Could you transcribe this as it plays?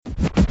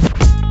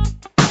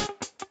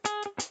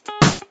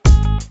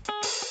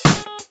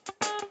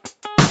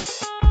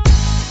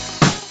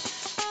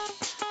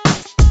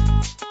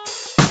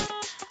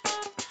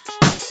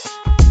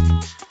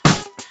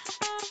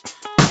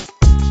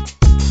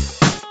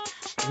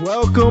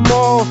Welcome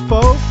all,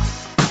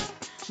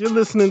 folks. You're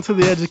listening to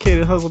the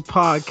Educated Hustle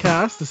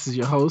Podcast. This is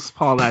your host,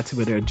 Paul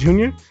Lattimore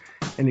Jr.,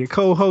 and your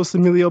co-host,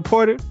 Emilio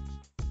Porter.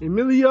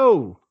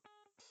 Emilio,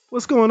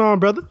 what's going on,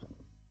 brother?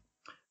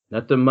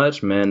 Nothing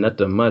much, man.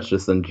 Nothing much.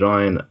 Just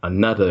enjoying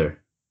another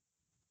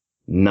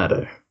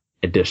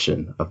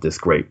edition of this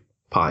great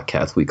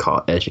podcast we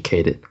call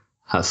Educated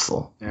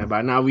Hustle. And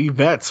by now we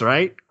vets,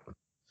 right?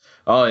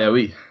 Oh, yeah,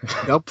 we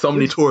so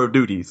many tour of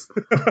duties.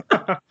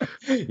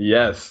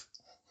 Yes.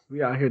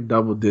 We out here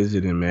double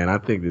digiting, man. I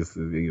think this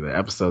is either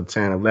episode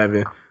 10,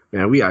 11.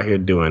 Man, we out here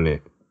doing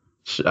it.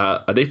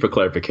 I think for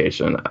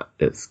clarification,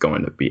 it's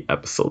going to be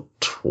episode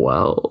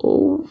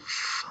 12.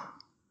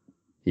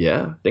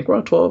 Yeah, I think we're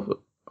on 12.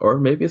 Or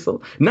maybe it's...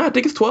 No, I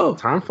think it's 12.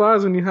 Time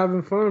flies when you're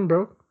having fun,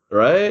 bro.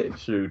 Right?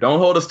 Shoot. Don't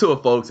hold us to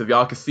it, folks. If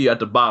y'all can see at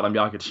the bottom,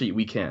 y'all can cheat.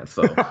 We can't,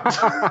 so...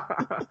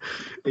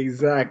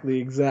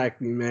 Exactly,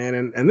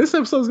 man. And this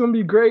episode's going to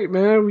be great,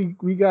 man.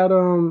 We got...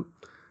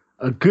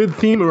 a good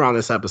theme around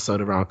this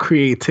episode around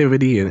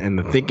creativity and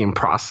the thinking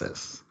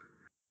process.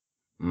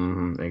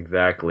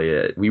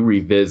 Exactly. We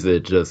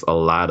revisit just a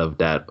lot of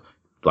that,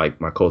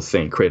 like my coach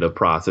saying, creative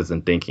process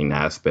and thinking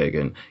aspect,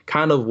 and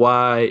kind of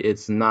why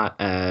it's not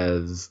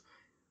as,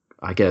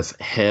 I guess,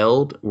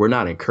 held. We're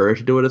not encouraged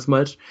to do it as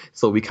much.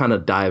 So we kind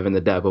of dive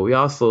into that. But we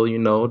also,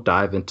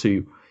 dive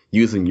into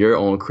using your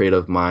own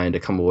creative mind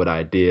to come up with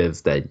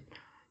ideas that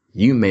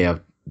you may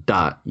have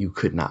thought you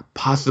could not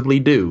possibly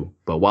do.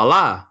 But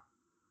voila,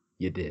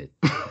 you did.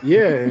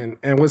 Yeah,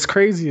 and what's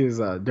crazy is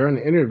during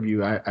the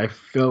interview, I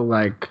feel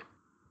like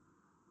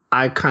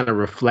I kind of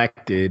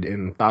reflected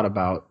and thought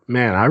about,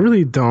 man, I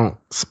really don't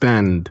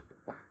spend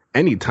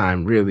any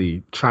time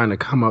really trying to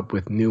come up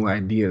with new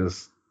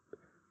ideas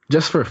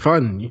just for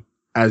fun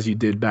as you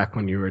did back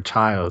when you were a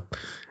child.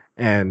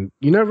 And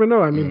you never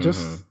know. I mean,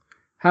 just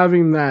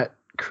having that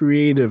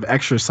creative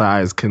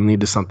exercise can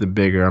lead to something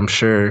bigger. I'm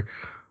sure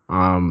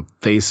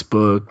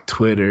Facebook,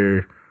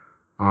 Twitter,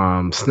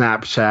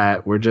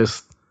 Snapchat, we're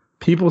just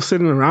people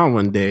sitting around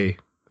one day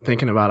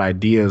thinking about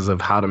ideas of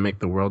how to make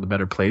the world a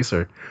better place,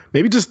 or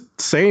maybe just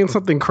saying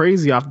something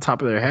crazy off the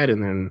top of their head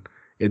and then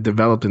it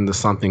developed into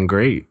something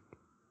great.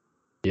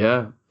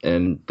 Yeah,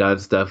 and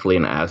that's definitely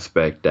an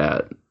aspect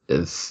that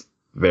is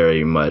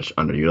very much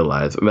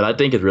underutilized. But I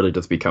think it really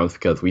just becomes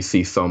because we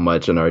see so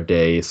much in our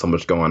day, so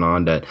much going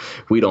on that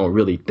we don't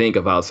really think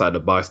of outside the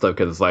box stuff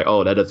because it's like,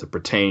 oh, that doesn't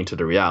pertain to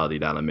the reality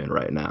that I'm in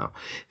right now.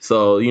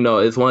 So,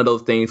 it's one of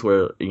those things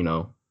where,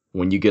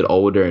 when you get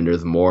older and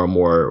there's more and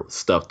more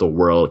stuff the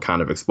world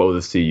kind of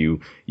exposes to you,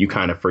 you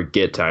kind of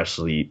forget to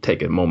actually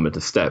take a moment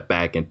to step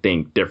back and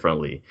think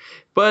differently.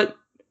 But,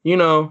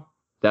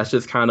 that's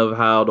just kind of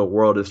how the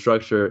world is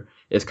structured.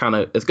 It's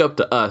up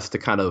to us to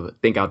kind of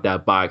think out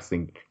that box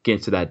and get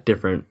into that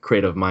different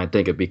creative mind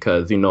thinking,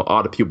 because,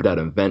 all the people that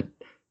invent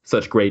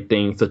such great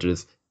things, such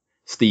as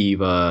Steve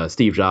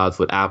Jobs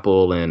with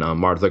Apple and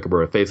Mark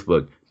Zuckerberg with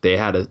Facebook, they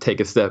had to take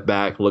a step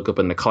back, look up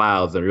in the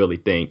clouds and really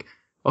think,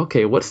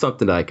 okay, what's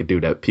something that I could do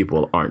that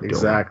people aren't doing?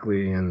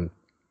 Exactly. And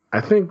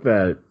I think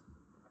that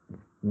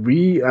I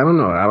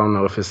don't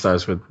know if it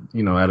starts with,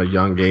 at a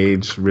young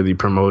age, really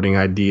promoting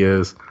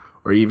ideas,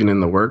 or even in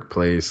the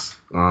workplace.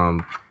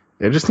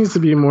 There just needs to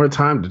be more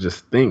time to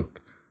just think,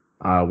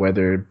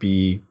 whether it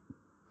be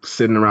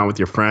sitting around with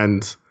your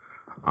friends,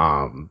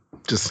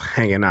 just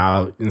hanging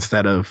out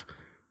instead of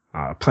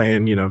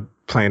playing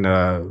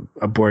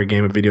a board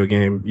game, a video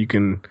game. You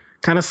can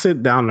kind of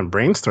sit down and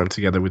brainstorm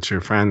together with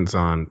your friends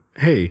on,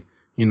 hey,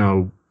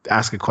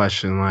 ask a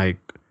question like,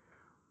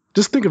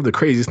 just think of the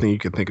craziest thing you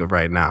can think of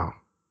right now.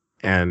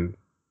 And,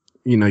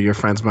 your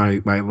friends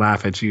might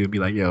laugh at you and be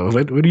like, yo,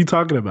 what are you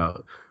talking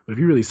about? But if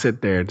you really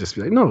sit there and just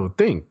be like, no,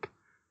 think.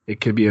 It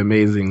could be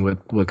amazing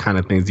what kind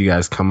of things you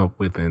guys come up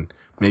with, and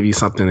maybe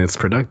something that's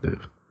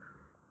productive.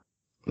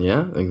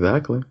 Yeah,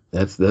 exactly.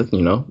 That's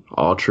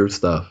all true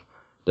stuff.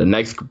 The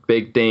next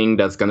big thing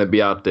that's going to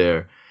be out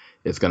there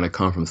is going to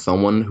come from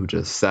someone who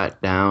just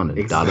sat down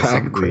and thought of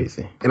something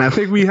crazy. And I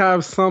think we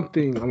have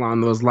something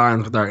along those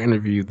lines with our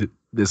interview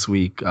this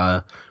week.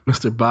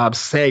 Mr. Bob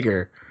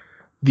Sager,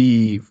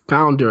 the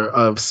founder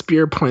of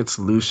Spearpoint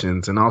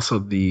Solutions and also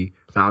the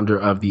founder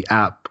of the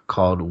app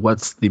called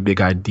What's the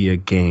Big Idea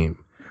Game.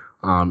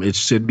 It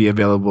should be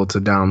available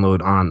to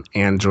download on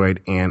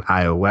Android and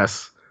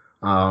iOS.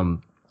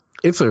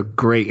 It's a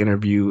great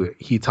interview.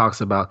 He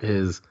talks about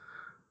his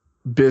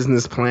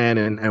business plan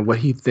and what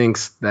he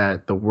thinks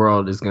that the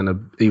world is going to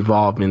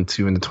evolve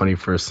into in the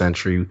 21st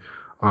century,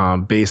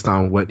 based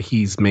on what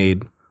he's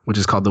made, which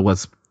is called the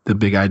What's the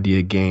Big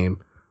Idea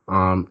Game.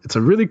 It's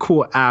a really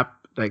cool app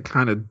that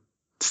kind of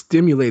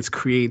stimulates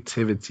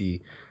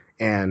creativity,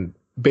 and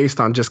based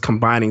on just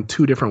combining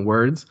two different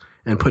words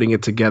and putting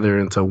it together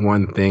into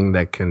one thing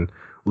that can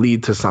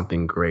lead to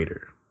something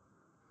greater.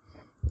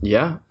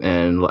 Yeah,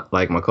 and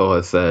like my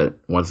co-host said,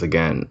 once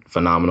again,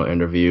 phenomenal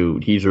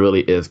interview. He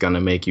really is going to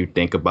make you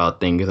think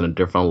about things in a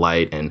different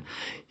light, and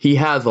he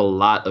has a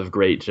lot of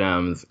great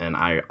gems, and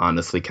I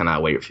honestly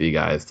cannot wait for you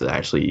guys to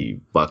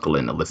actually buckle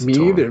in and listen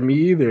to him. Me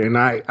either. And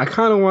I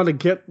kind of want to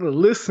get the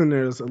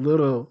listeners a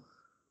little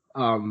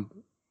um,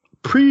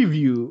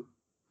 preview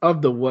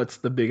of the What's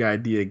the Big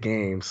Idea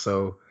game.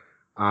 So,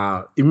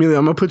 Emilio,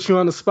 I'm gonna put you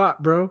on the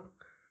spot, bro.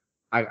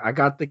 I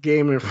got the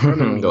game in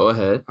front of me. Go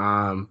ahead.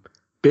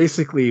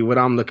 Basically, what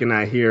I'm looking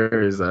at here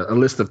is a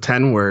list of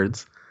 10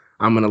 words.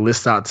 I'm gonna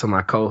list out to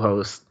my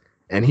co-host,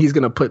 and he's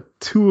gonna put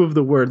 2 of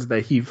the words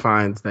that he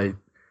finds that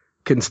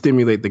can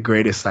stimulate the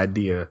greatest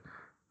idea,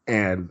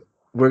 and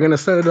we're gonna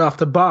send it off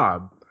to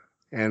Bob,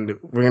 and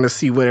we're gonna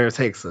see where it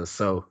takes us.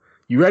 So,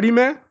 you ready,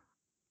 man?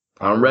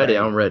 I'm ready.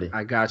 I'm ready.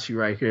 I got you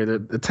right here.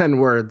 The 10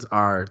 words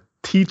are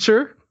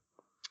teacher,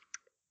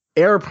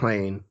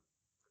 airplane,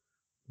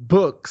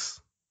 books,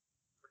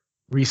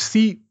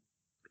 receipt,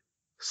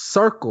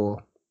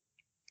 circle,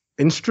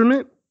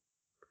 instrument,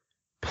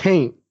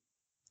 paint,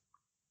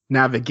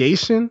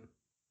 navigation,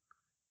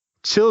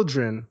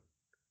 children,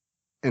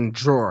 and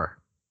drawer.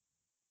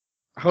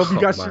 I hope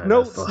you got your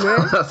notes,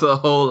 man. That's a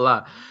whole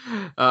lot.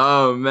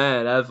 Oh,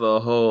 man. That's a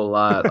whole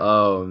lot.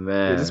 Oh,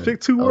 man. Yeah, just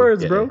pick 2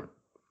 words, bro.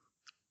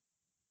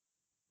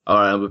 All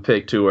right, I'm going to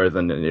pick 2 words.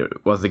 And then,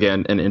 once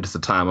again, in the interest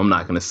of time, I'm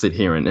not going to sit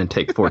here and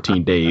take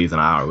 14 days, an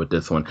hour with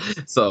this one.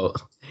 So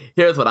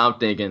here's what I'm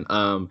thinking.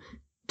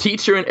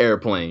 Teacher and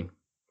airplane.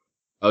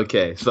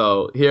 Okay,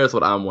 so here's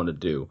what I want to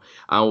do.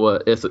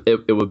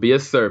 It would be a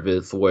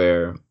service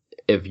where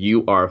if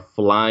you are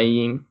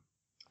flying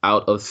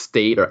out of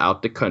state or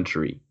out the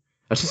country,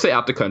 I should say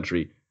out the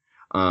country,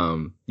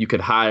 you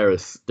could hire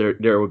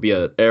there would be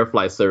an air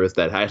flight service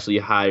that actually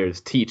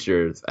hires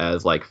teachers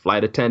as like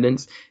flight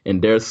attendants,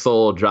 and their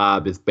sole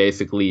job is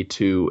basically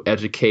to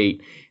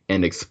educate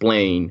and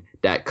explain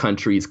that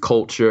country's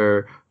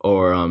culture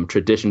or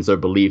traditions or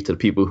beliefs to the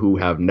people who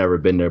have never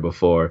been there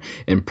before,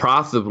 and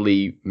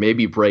possibly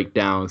maybe break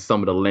down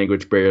some of the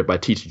language barrier by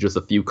teaching just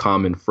a few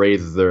common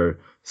phrases or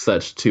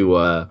such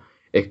to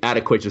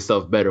adequate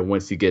yourself better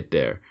once you get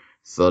there.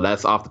 So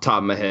that's off the top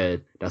of my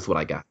head. That's what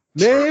I got.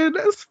 Man,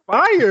 that's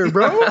fire,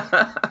 bro.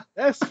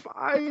 That's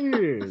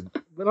fire.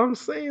 But I'm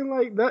saying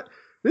like that.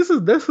 This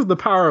is the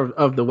power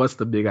of the What's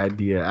the Big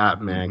Idea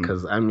app, man.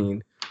 Because I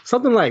mean,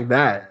 something like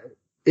that,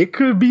 it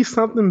could be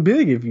something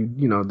big if you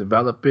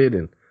develop it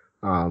and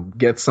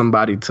get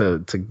somebody to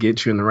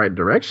get you in the right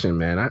direction,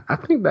 man. I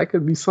think that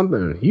could be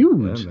something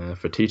huge. Yeah, man.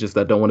 For teachers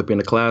that don't want to be in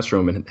the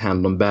classroom and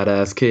handle them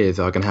badass kids,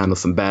 I can handle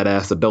some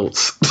badass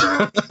adults.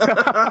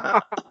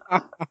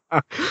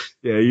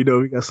 Yeah,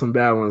 we got some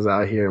bad ones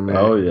out here, man.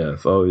 Oh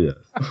yes.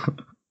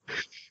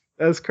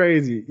 That's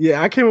crazy.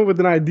 Yeah, I came up with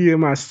an idea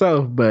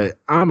myself, but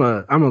I'm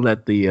gonna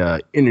let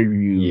the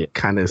interview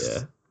kind of.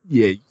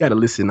 Yeah, you gotta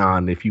listen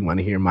on if you want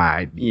to hear my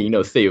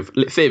idea. Save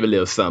a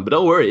little something. But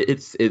don't worry,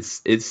 it's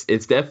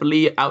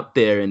definitely out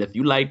there. And if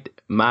you liked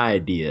my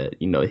idea,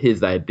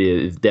 his idea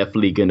is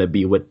definitely gonna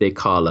be what they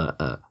call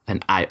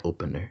an eye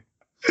opener.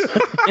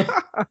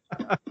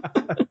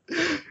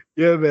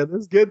 Yeah, man.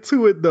 Let's get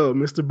to it though,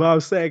 Mr.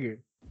 Bob Sager.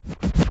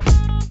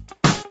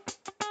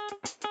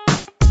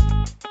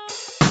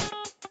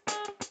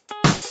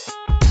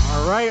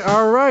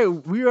 All right.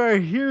 We are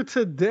here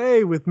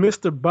today with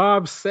Mr.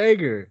 Bob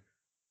Sager,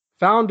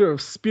 founder of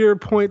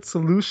SpearPoint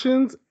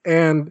Solutions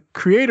and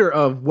creator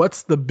of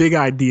What's the Big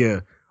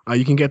Idea.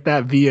 You can get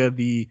that via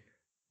the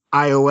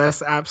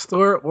iOS App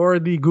Store or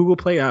the Google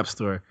Play App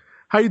Store.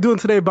 How you doing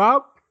today,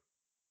 Bob?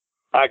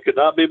 I could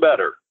not be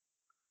better.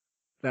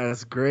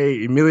 That's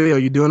great. Emilio,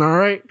 you doing all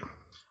right?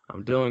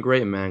 I'm doing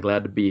great, man.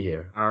 Glad to be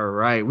here. All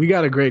right. We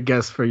got a great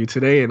guest for you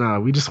today,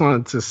 and we just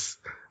wanted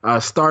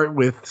to start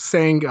with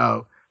saying,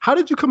 how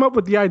did you come up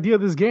with the idea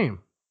of this game?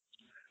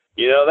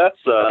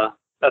 That's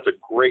a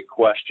great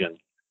question.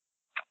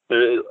 A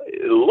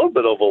little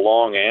bit of a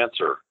long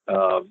answer.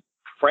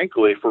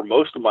 Frankly, for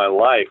most of my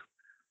life,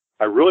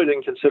 I really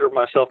didn't consider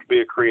myself to be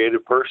a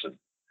creative person.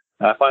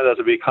 I find that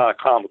to be kind of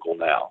comical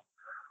now.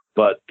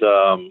 But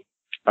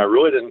I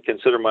really didn't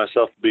consider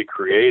myself to be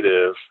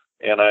creative.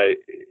 And as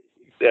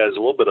a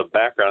little bit of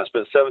background, I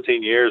spent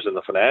 17 years in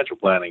the financial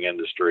planning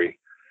industry.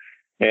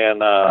 And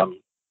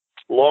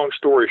long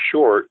story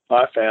short,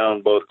 I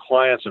found both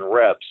clients and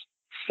reps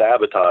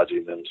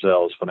sabotaging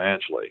themselves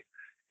financially.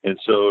 And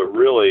so it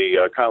really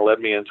kind of led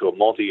me into a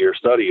multi-year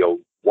study of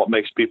what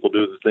makes people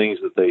do the things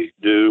that they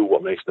do,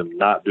 what makes them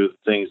not do the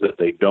things that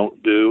they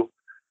don't do.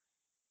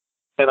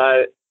 And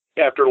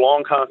after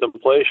long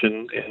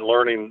contemplation and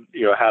learning,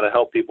 how to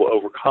help people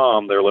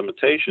overcome their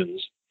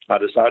limitations, I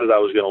decided I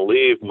was going to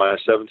leave my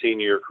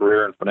 17-year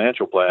career in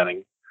financial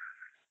planning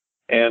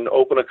and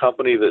open a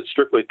company that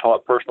strictly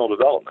taught personal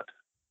development.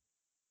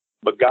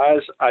 But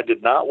guys, I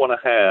did not want to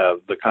have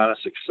the kind of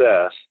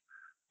success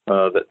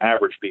that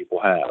average people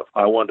have.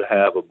 I wanted to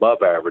have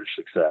above average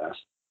success.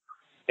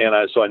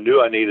 And so I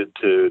knew I needed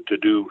to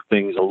do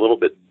things a little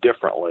bit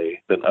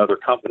differently than other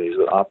companies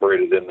that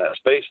operated in that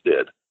space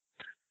did.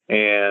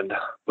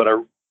 But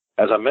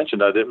as I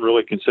mentioned, I didn't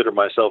really consider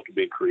myself to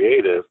be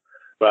creative,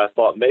 but I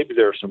thought maybe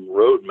there are some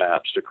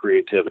roadmaps to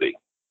creativity.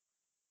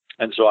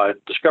 And so I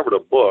discovered a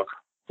book,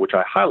 which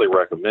I highly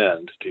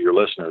recommend to your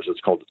listeners.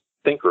 It's called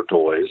Thinker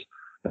Toys.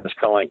 And it's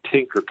kind of like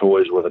Tinker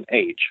Toys with an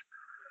H,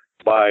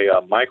 by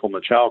Michael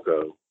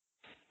Michalko.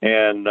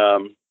 And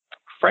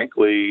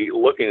frankly,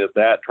 looking at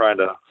that, trying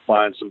to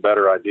find some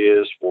better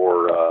ideas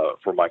for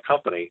my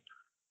company.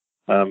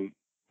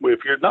 If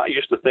you're not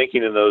used to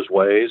thinking in those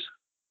ways,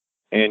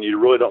 and you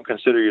really don't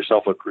consider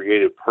yourself a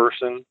creative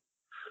person,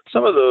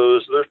 some of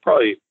those, there's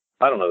probably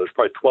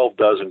 12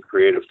 dozen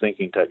creative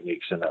thinking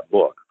techniques in that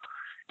book.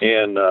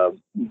 And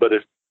but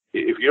if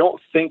you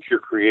don't think you're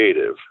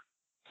creative,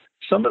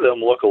 some of them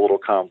look a little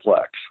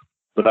complex.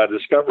 But I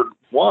discovered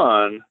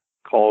one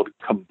called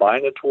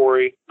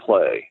combinatory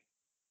play.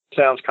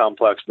 Sounds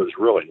complex, but it's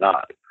really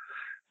not.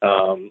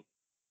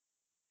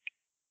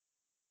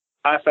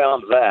 I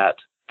found that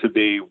to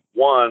be,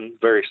 one,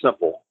 very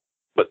simple,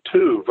 but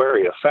two,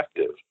 very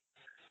effective.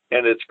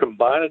 And it's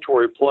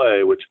combinatory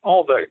play, which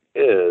all that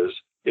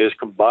is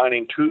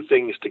combining two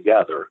things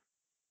together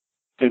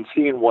and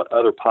seeing what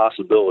other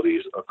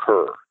possibilities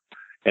occur.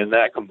 And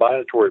that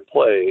combinatory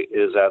play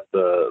is at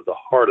the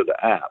heart of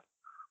the app.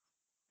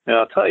 And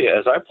I'll tell you,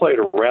 as I played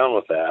around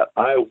with that,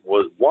 I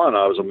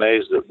was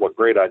amazed at what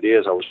great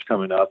ideas I was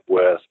coming up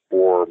with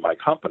for my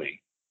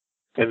company.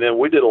 And then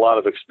we did a lot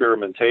of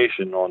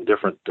experimentation on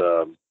different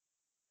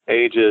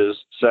ages,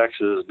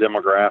 sexes,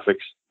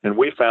 demographics, and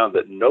we found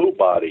that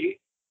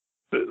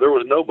there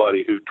was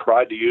nobody who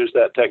tried to use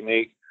that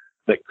technique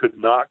that could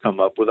not come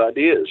up with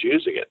ideas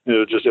using it.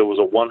 It was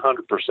a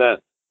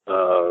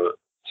 100%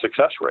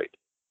 success rate.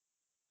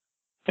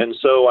 And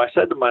so I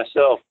said to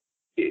myself,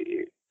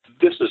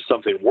 this is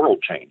something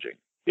world changing.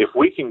 If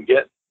we can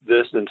get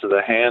this into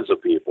the hands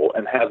of people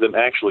and have them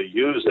actually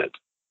use it,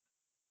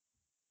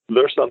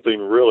 there's something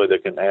really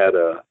that can add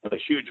a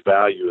huge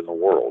value in the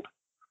world.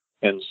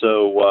 And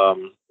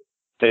so,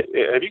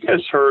 have you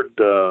guys heard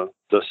the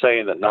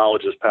saying that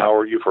knowledge is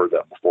power? You've heard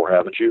that before,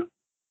 haven't you?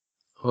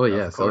 Oh,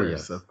 yes.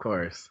 Of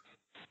course.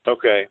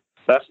 Okay.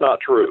 That's not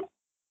true.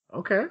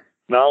 Okay.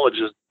 Knowledge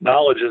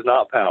is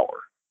not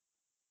power.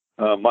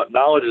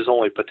 Knowledge is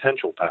only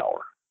potential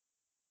power.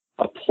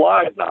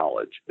 Applied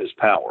knowledge is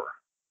power.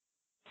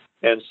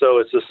 And so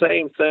it's the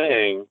same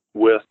thing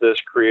with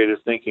this creative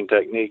thinking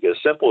technique. As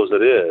simple as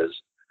it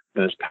is,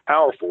 and as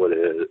powerful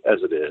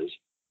as it is,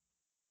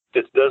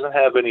 it doesn't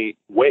have any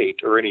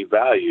weight or any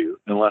value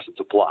unless it's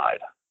applied.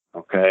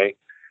 Okay?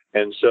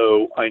 And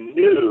so I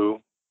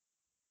knew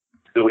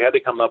that we had to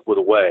come up with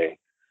a way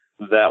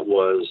that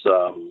was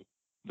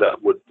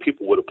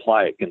people would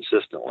apply it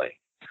consistently.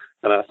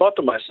 And I thought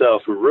to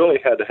myself, we really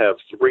had to have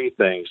three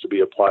things to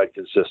be applied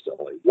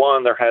consistently.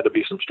 One, there had to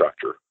be some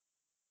structure,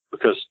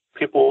 because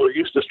people are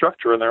used to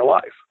structure in their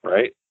life,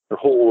 right? Their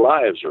whole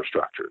lives are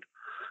structured.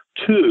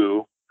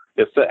 Two,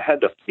 it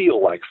had to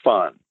feel like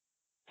fun,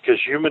 because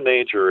human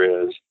nature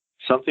is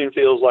something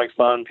feels like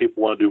fun,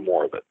 people want to do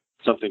more of it.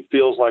 Something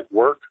feels like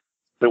work,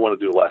 they want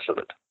to do less of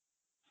it.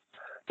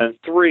 And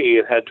three,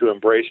 it had to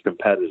embrace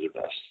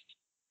competitiveness.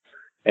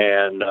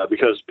 And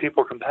because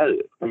people are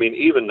competitive. I mean,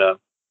 even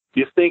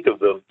you think of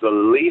the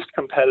least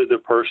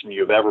competitive person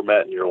you've ever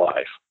met in your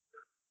life,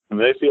 and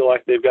they feel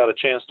like they've got a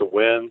chance to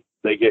win,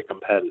 they get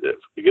competitive.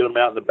 You get them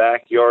out in the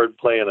backyard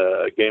playing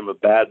a game of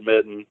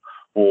badminton,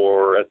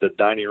 or at the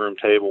dining room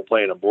table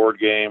playing a board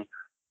game,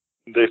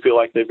 they feel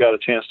like they've got a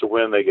chance to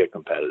win, they get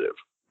competitive,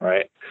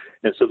 right?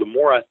 And so the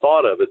more I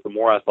thought of it, the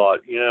more I thought,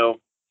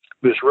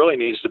 this really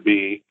needs to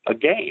be a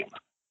game,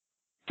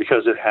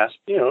 because it has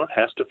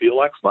to feel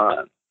like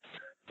fun.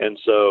 And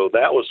so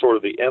that was sort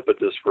of the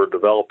impetus for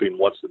developing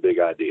What's the Big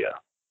Idea.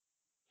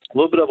 A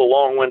little bit of a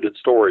long-winded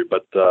story,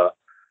 but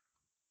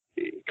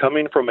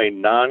coming from a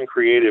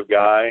non-creative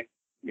guy,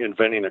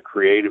 inventing a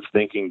creative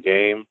thinking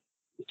game,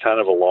 kind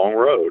of a long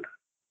road.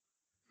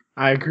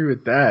 I agree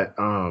with that.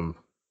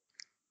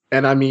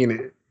 And I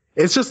mean,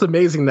 it's just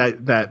amazing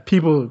that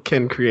people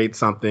can create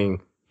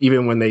something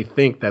even when they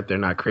think that they're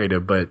not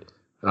creative. But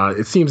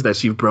it seems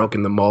that you've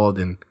broken the mold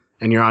and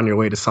you're on your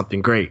way to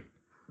something great.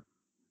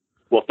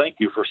 Well, thank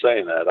you for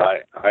saying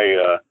that.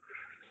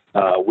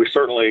 We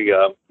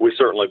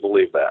certainly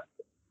believe that.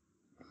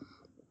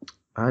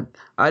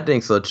 I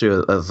think so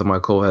too. As my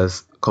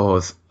co-host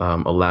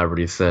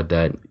elaborately said,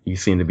 that you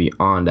seem to be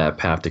on that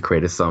path to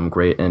create something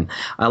great. And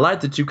I like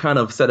that you kind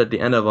of said at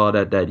the end of all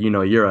that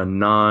you're a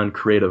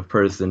non-creative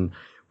person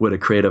with a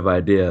creative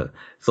idea.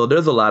 So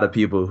there's a lot of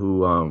people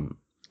who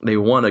they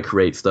want to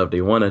create stuff,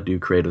 they want to do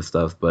creative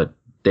stuff, but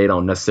they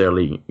don't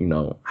necessarily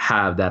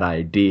have that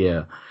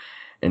idea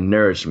and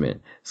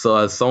nourishment. So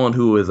as someone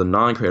who is a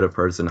non-creative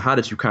person, how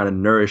did you kind of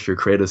nourish your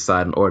creative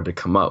side in order to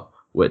come up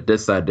with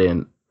this idea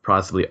and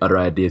possibly other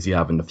ideas you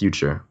have in the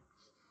future?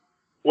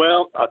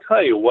 Well, I'll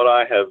tell you what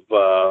I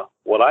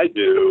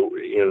do,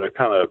 to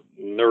kind of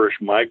nourish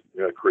my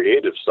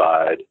creative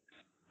side,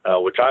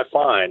 which I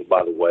find,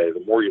 by the way,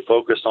 the more you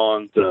focus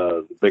on,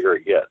 the bigger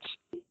it gets.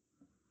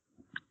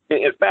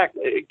 In fact,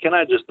 can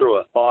I just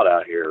throw a thought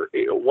out here?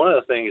 One of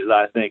the things that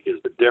I think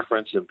is the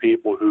difference in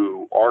people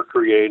who are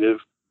creative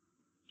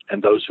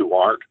and those who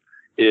aren't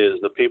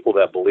is the people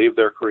that believe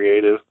they're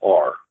creative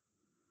are,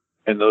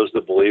 and those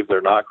that believe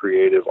they're not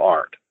creative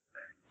aren't.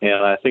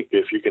 And I think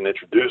if you can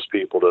introduce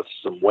people to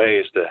some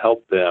ways to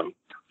help them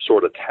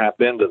sort of tap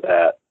into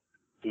that,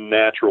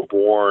 natural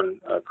born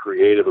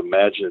creative,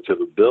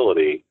 imaginative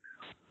ability,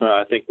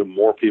 I think the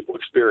more people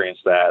experience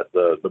that,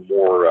 the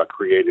more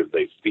creative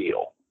they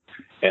feel.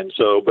 And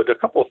so, but a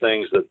couple of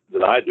things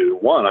that I do.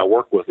 One, I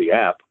work with the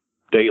app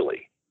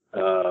daily.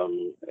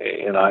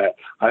 And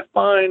I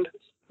find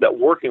that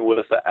working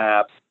with the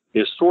app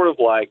is sort of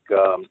like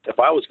if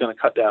I was going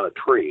to cut down a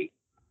tree,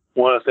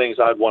 one of the things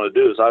I'd want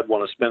to do is I'd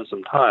want to spend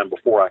some time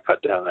before I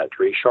cut down that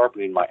tree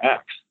sharpening my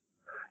axe.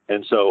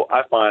 And so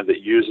I find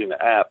that using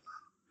the app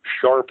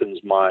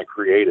sharpens my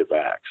creative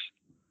axe.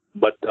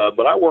 But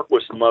I work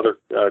with some other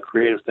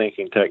creative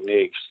thinking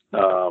techniques.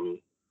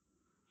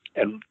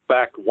 In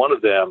fact, one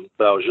of them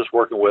that I was just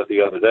working with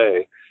the other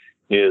day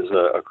is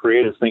a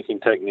creative thinking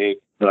technique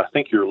that I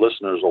think your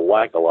listeners will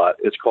like a lot.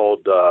 It's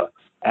called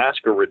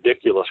Ask a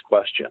Ridiculous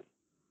Question.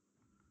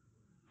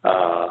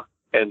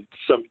 And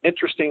some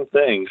interesting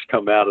things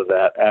come out of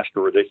that Ask a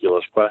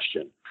Ridiculous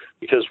Question,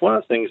 because one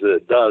of the things that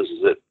it does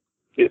is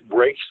it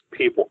breaks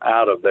people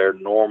out of their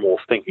normal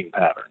thinking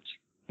patterns.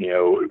 You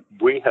know,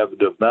 we have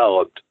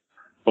developed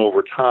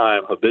over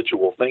time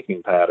habitual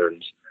thinking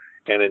patterns,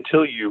 and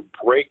until you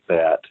break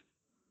that,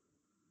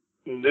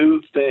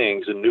 new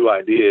things and new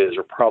ideas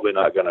are probably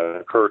not going to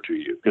occur to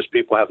you, because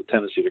people have a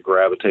tendency to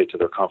gravitate to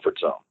their comfort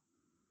zone.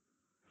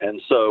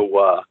 And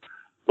so,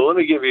 but let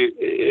me give you,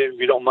 if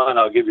you don't mind,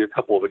 I'll give you a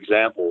couple of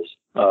examples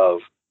of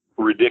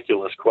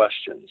ridiculous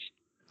questions.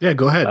 Yeah,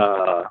 go ahead.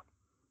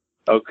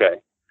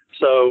 Okay.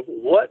 So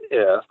what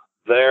if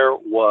there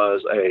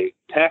was a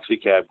taxi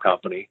cab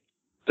company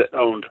that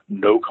owned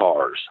no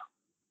cars?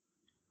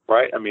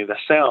 Right? I mean,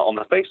 on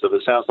the face of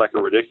it sounds like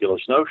a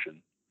ridiculous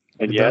notion.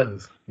 And yet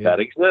that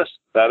exists.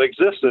 That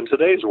exists in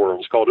today's world.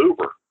 It's called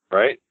Uber,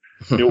 right?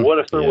 You know, what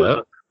if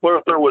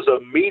there was a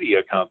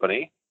media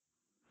company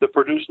that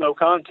produced no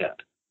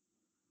content?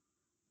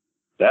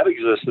 That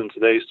exists in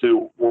today's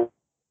world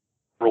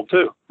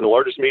too. The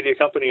largest media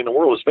company in the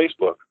world is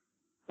Facebook,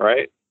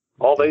 right?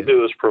 All they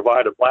do is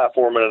provide a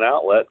platform and an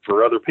outlet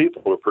for other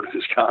people to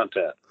produce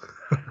content.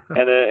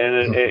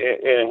 And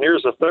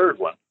here's a third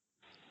one.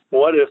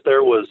 What if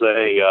there was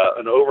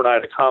an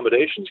overnight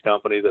accommodations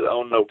company that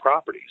owned no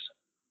properties?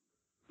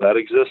 That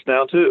exists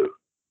now too.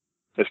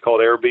 It's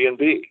called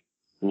Airbnb,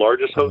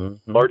 largest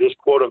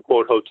quote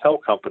unquote hotel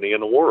company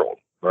in the world,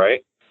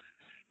 right?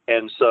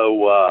 And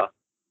so,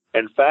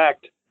 in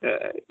fact,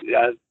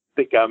 I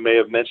think I may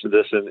have mentioned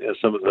this in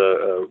some of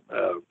the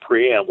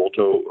preamble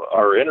to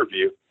our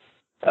interview.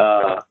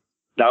 I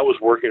was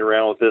working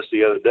around with this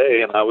the other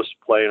day, and I was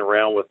playing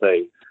around with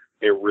a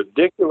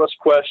ridiculous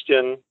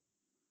question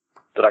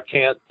that I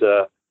can't,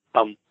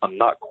 I'm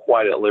not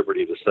quite at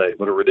liberty to say,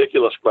 but a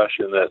ridiculous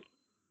question that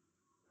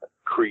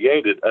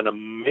created an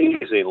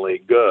amazingly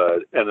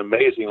good and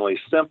amazingly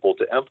simple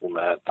to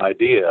implement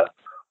idea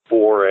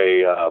for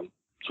a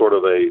sort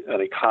of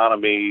an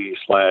economy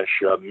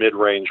 /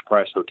 mid-range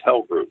price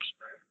hotel groups.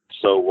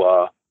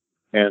 So,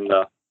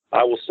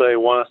 I will say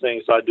one of the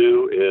things I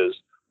do is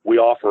we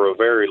offer a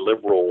very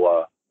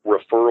liberal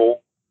referral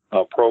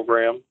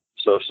program.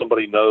 So if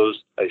somebody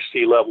knows a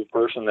C-level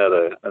person at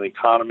an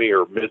economy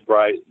or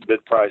mid-priced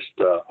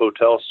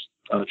hotel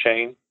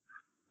chain,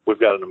 we've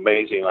got an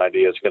amazing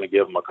idea. It's going to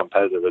give them a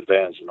competitive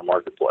advantage in the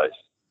marketplace.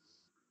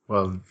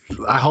 Well,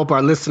 I hope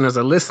our listeners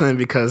are listening,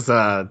 because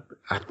I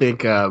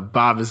think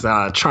Bob is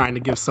trying to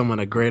give someone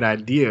a great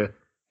idea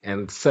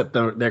and set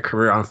their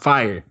career on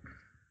fire.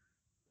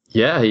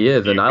 Yeah, he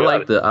is. And I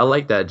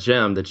like that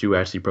gem that you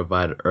actually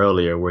provided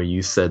earlier, where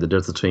you said the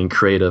difference between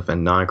creative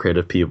and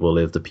non-creative people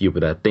is the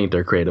people that think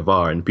they're creative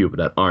are and people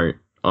that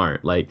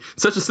aren't. Like,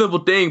 such a simple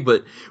thing,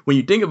 but when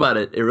you think about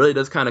it, it really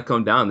does kind of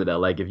come down to that.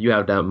 Like, if you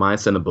have that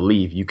mindset and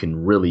belief, you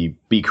can really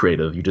be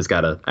creative. You just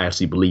got to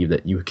actually believe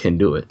that you can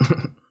do it.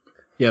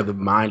 Yeah, the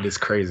mind is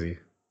crazy.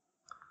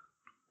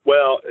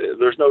 Well,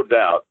 there's no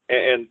doubt.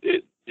 And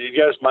do you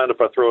guys mind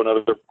if I throw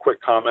another quick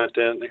comment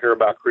in here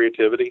about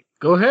creativity?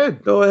 Go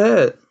ahead.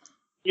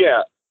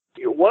 Yeah.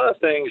 One of the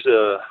things,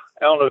 I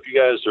don't know if you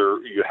guys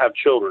you have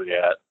children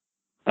yet,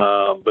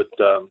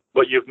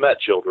 but you've met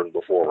children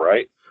before,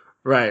 right?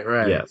 Right.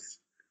 Yes.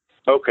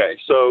 Okay.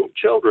 So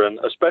children,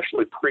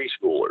 especially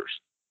preschoolers,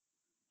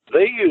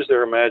 they use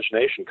their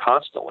imagination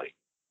constantly,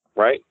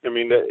 right? I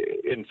mean,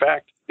 in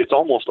fact, it's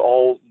almost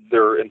all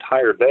their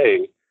entire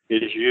day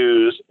is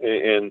used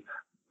in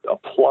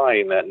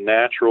applying that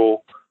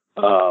natural,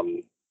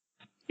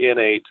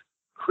 innate,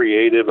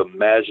 creative,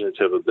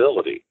 imaginative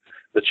ability.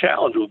 The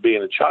challenge with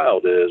being a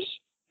child is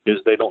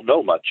they don't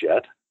know much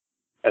yet,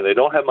 and they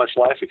don't have much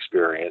life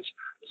experience.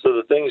 So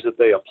the things that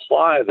they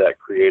apply that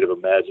creative,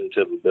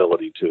 imaginative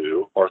ability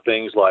to are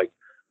things like,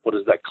 what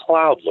does that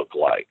cloud look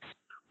like?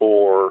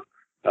 Or,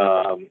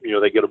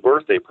 they get a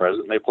birthday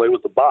present and they play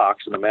with the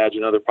box and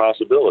imagine other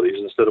possibilities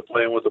instead of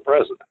playing with the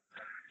present.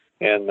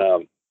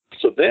 And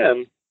so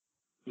then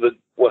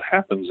what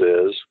happens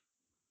is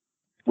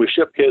we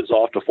ship kids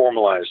off to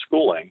formalized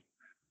schooling,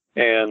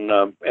 and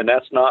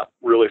that's not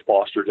really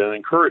fostered and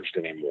encouraged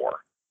anymore.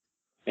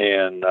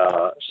 And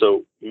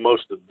so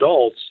most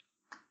adults,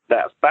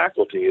 that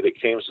faculty that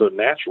came so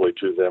naturally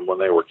to them when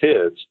they were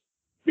kids,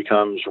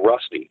 becomes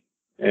rusty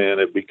and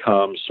it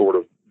becomes sort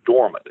of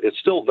dormant. It's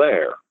still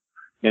there.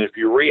 And if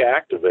you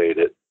reactivate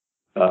it,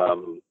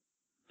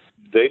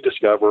 they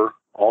discover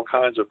all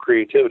kinds of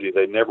creativity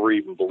they never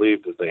even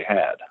believed that they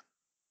had.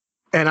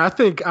 And I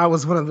think I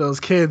was one of those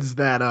kids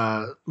that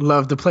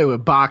loved to play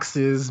with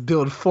boxes,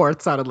 build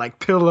forts out of like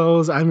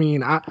pillows. I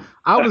mean, I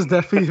was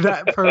definitely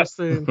that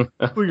person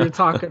who you're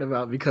talking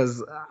about,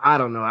 because I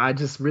don't know, I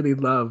just really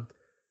loved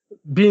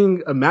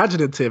being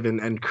imaginative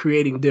and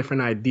creating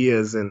different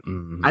ideas.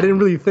 And I didn't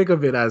really think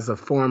of it as a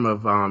form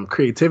of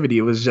creativity.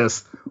 It was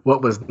just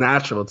what was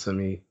natural to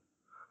me.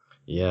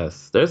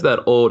 Yes, there's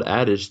that old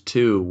adage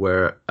too,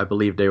 where I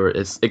believe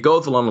it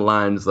goes along the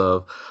lines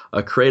of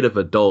a creative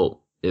adult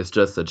is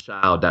just a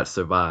child that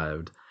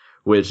survived,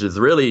 which is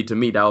really, to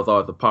me, that was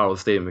always a powerful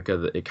statement,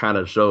 because it kind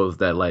of shows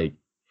that, like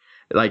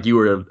you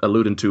were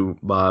alluding to,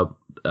 Bob,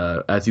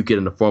 as you get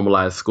into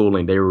formalized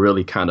schooling, they were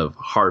really kind of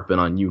harping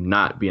on you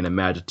not being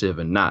imaginative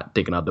and not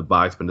thinking out the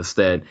box, but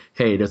instead,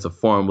 hey, there's a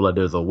formula,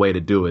 there's a way to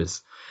do it,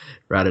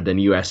 rather than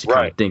you actually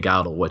kind of think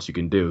out of what you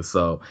can do.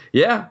 So,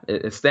 yeah,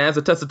 it stands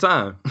the test of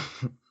time.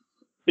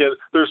 Yeah,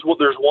 there's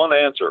one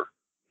answer,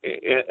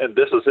 and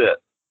this is it,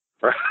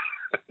 right?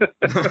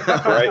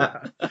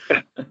 Right?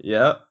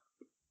 Yeah.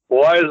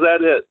 Why is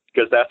that it?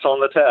 Because that's on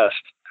the test.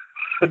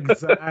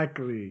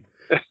 Exactly.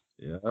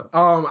 Yeah.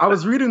 I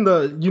was reading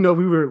we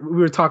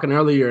were talking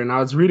earlier, and I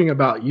was reading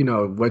about,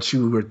 what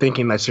you were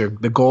thinking that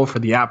the goal for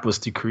the app was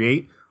to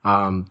create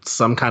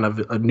some kind of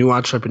a new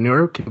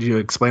entrepreneur. Could you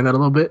explain that a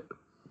little bit?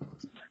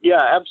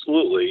 Yeah,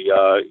 absolutely.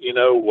 I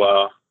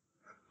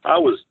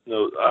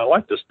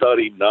like to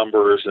study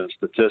numbers and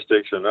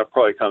statistics, and that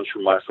probably comes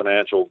from my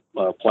financial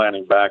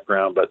planning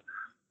background, but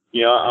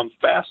I'm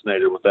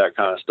fascinated with that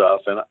kind of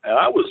stuff. And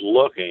I was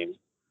looking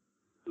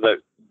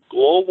that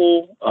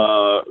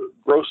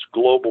gross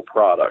global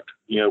product,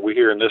 we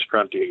hear in this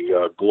country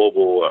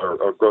global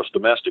or gross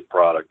domestic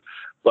product,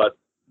 but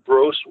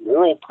gross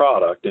world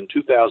product in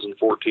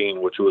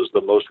 2014, which was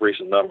the most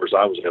recent numbers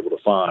I was able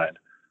to find,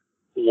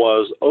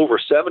 was over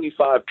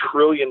 $75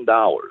 trillion.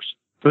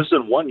 This is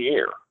in 1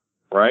 year,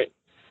 right?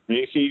 I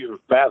mean, you can even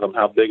fathom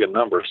how big a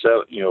number,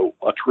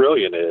 a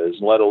trillion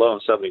is, let alone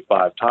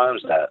 75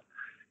 times that.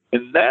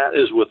 And that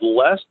is with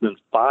less than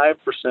 5%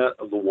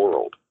 of the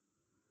world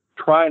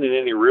trying in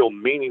any real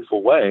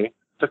meaningful way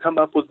to come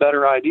up with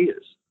better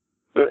ideas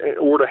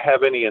or to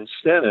have any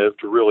incentive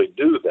to really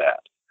do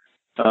that.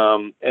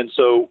 And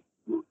so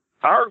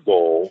our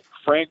goal,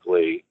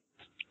 frankly,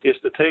 is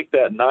to take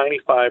that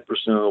 95%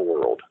 of the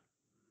world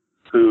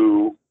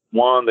who,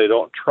 one, they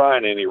don't try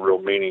in any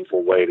real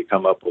meaningful way to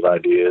come up with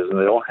ideas, and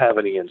they don't have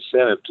any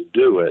incentive to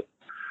do it,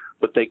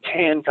 but they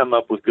can come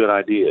up with good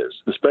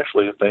ideas,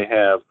 especially if they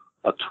have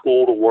a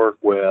tool to work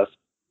with,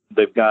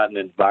 they've got an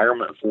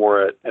environment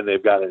for it, and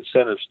they've got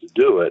incentives to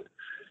do it.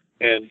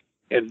 And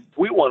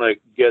we want to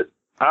get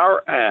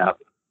our app,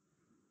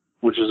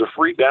 which is a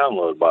free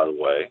download, by the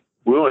way,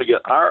 we want to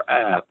get our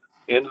app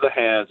into the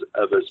hands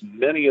of as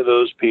many of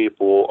those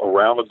people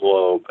around the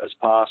globe as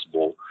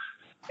possible,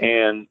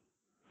 and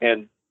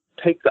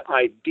take the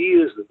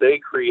ideas that they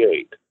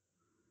create,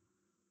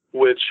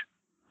 which,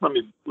 let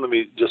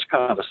me just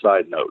kind of a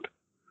side note.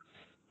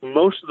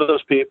 Most of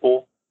those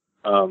people,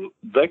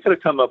 they could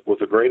have come up with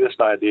the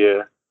greatest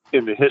idea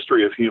in the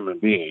history of human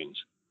beings,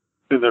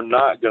 and they're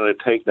not going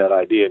to take that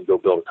idea and go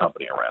build a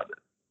company around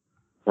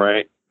it,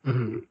 right?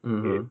 Mm-hmm.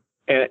 Mm-hmm.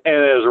 And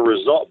as a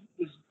result,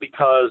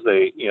 because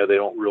they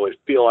don't really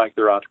feel like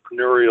they're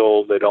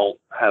entrepreneurial, they don't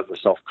have the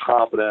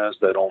self-confidence,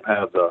 they don't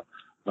have the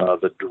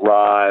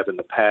drive and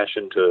the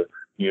passion to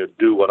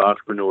do what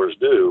entrepreneurs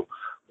do,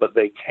 but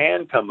they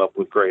can come up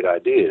with great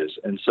ideas.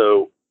 And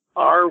so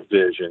our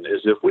vision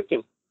is, if we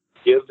can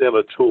give them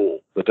a tool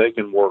that they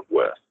can work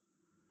with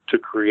to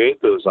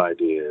create those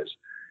ideas,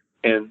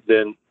 and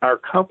then our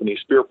company,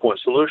 SpearPoint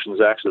Solutions,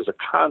 acts as a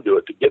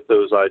conduit to get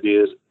those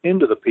ideas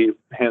into the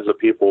hands of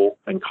people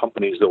and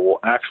companies that will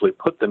actually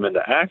put them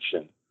into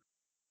action,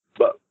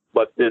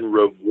 but then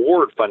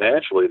reward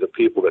financially the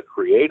people that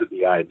created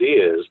the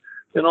ideas.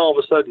 Then all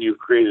of a sudden you've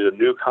created a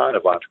new kind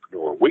of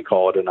entrepreneur. We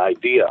call it an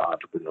idea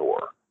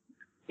entrepreneur.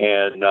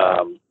 And,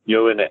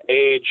 in an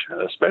age,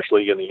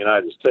 especially in the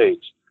United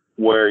States,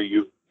 where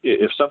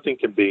if something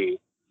can be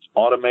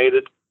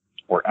automated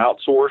or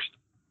outsourced,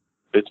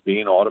 it's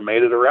being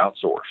automated or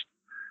outsourced.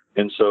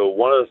 And so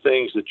one of the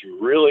things that you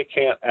really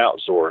can't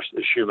outsource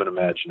is human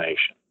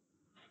imagination.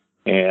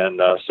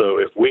 And so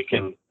if we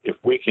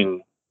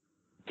can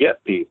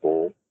get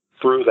people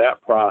through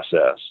that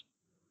process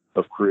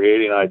of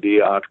creating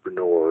idea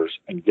entrepreneurs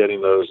and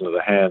getting those into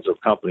the hands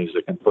of companies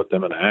that can put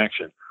them into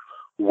action,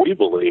 we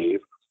believe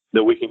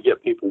that we can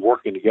get people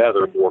working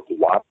together more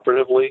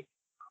cooperatively,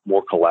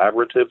 more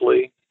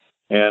collaboratively.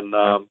 And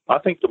I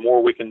think the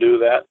more we can do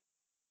that,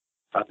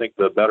 I think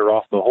the better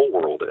off the whole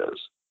world is.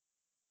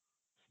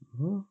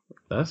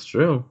 That's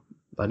true.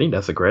 I think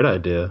that's a great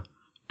idea.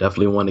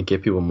 Definitely want to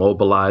get people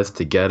mobilized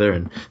together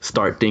and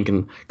start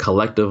thinking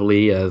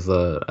collectively as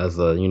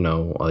a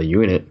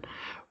unit.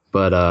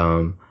 But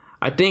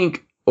I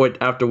think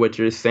after what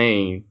you're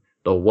saying,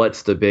 the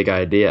What's the Big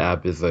Idea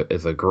app is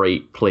a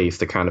great place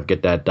to kind of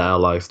get that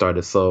dialogue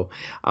started. So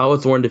I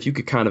was wondering if you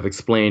could kind of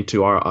explain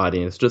to our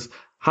audience just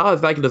how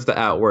exactly does the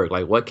app work?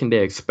 Like, what can they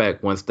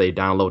expect once they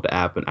download the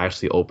app and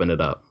actually open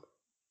it up?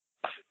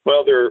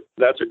 Well,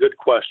 that's a good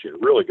question,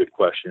 really good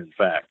question, in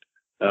fact.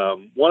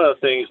 One of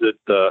the things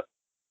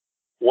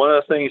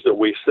that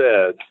we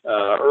said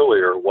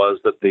earlier was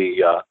that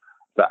the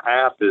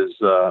app is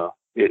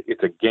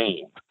it's a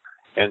game,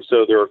 and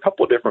so there are a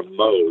couple of different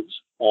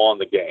modes on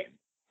the game.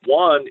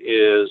 One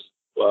is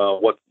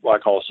what I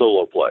call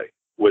solo play,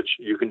 which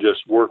you can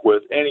just work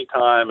with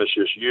anytime. It's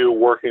just you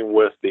working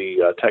with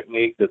the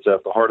technique that's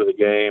at the heart of the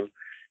game,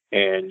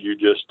 and you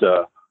just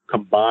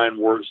combine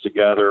words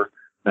together.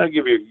 I'll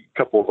give you a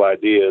couple of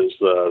ideas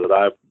that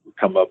I've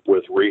come up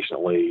with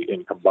recently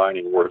in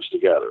combining words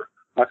together.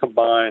 I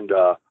combined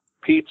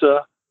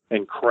pizza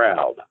and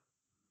crowd,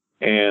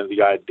 and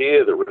the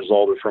idea that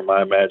resulted from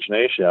my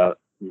imagination out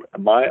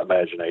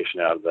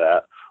of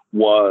that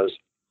was,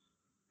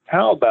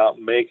 how about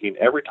making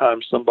every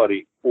time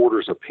somebody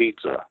orders a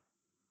pizza,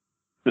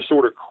 the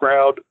sort of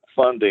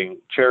crowdfunding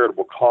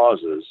charitable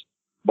causes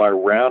by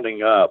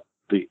rounding up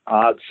the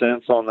odd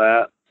cents on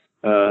that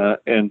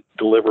and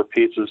deliver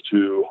pizzas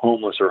to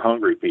homeless or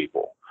hungry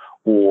people,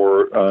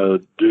 or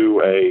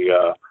do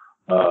a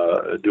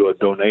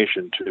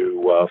donation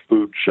to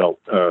food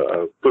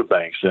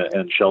banks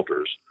and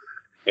shelters,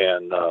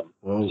 and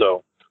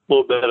so a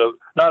little bit of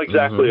not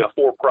exactly a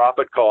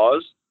for-profit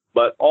cause,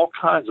 but all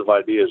kinds of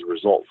ideas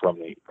result from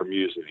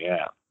using the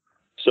app.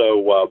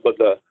 So, but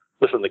the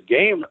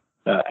game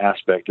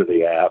aspect of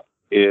the app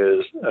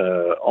is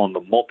on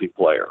the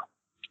multiplayer.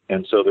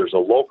 And so there's a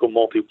local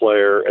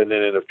multiplayer, and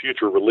then in a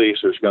future release,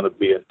 there's going to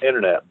be an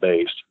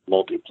internet-based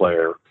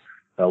multiplayer.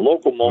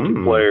 Local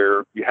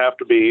multiplayer, you have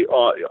to be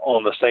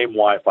on the same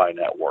Wi-Fi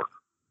network,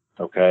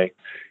 okay?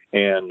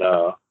 And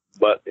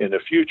but in the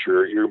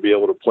future, you're going to be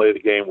able to play the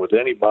game with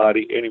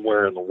anybody,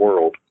 anywhere in the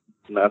world,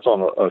 and that's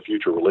on a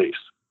future release.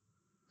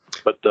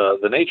 But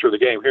the nature of the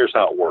game, here's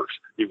how it works.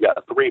 You've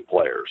got 3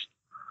 players.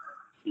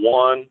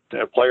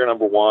 Player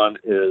number 1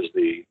 is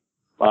the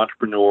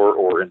entrepreneur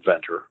or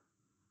inventor.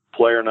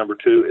 Player number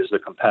 2 is the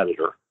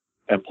competitor,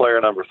 and player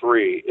number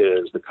 3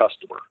 is the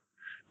customer.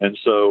 And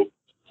so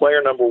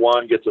player number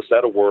 1 gets a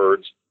set of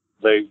words.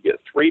 They get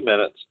 3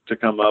 minutes to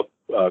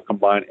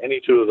combine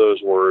any 2 of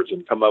those words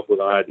and come up with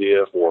an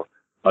idea for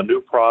a new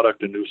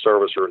product, a new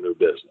service, or a new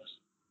business.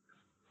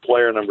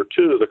 Player number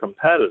 2, the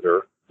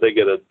competitor, they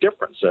get a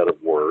different set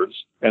of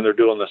words, and they're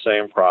doing the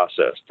same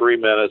process, 3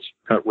 minutes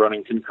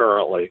running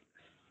concurrently.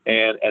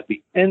 And at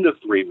the end of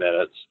 3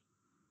 minutes,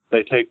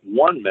 they take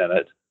 1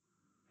 minute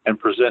and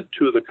present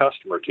to the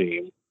customer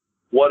team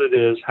what it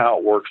is, how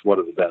it works, what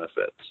are the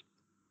benefits.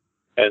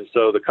 And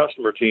so the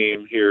customer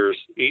team hears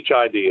each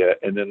idea,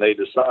 and then they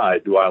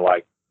decide, do I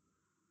like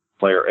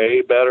player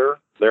A better,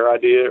 their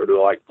idea, or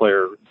do I like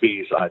player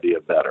B's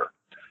idea better?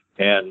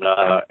 And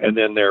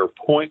then there are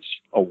points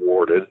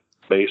awarded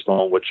based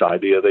on which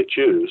idea they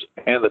choose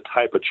and the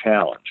type of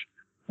challenge.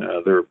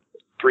 There are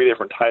 3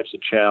 different types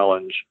of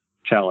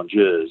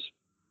challenges.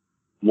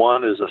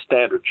 One is a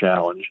standard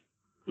challenge,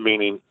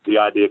 meaning the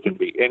idea can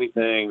be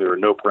anything. There are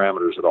no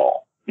parameters at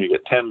all. You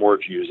get 10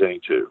 words, you use any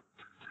 2.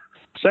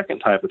 Second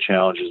type of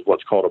challenge is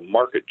what's called a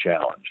market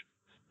challenge.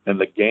 And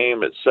the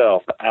game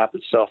itself, the app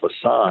itself,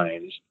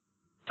 assigns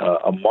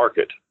a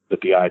market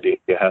that the idea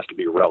has to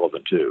be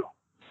relevant to.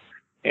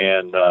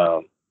 And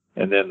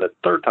then the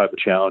third type of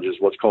challenge is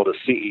what's called a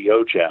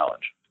CEO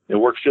challenge. It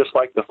works just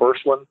like the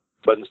first one,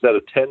 but instead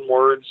of 10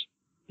 words,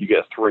 you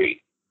get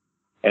 3.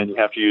 And you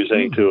have to use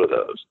any 2 of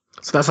those.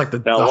 So that's like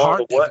the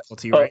hard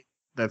difficulty, right?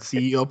 That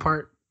CEO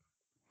part?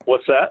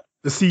 What's that?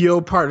 The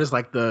CEO part is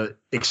like the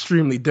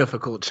extremely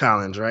difficult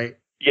challenge, right?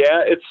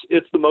 Yeah,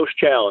 it's the most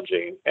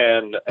challenging,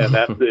 and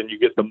that's then you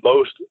get the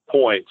most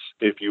points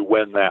if you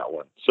win that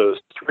one. So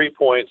it's 3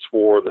 points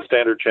for the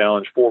standard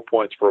challenge, 4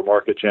 points for a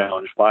market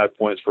challenge, 5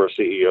 points for a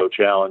CEO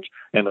challenge,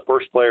 and the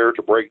first player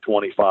to break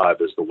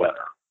 25 is the winner.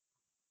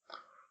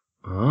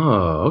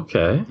 Oh,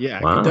 okay.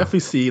 Yeah, wow. I can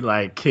definitely see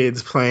like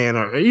kids playing,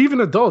 or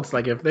even adults.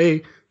 Like if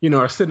they,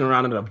 are sitting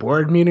around at a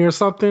board meeting or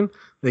something,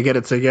 they get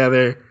it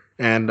together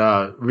and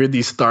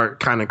really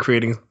start kind of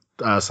creating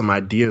some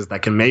ideas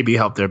that can maybe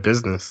help their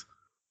business.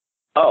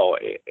 Oh,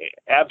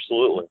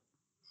 absolutely.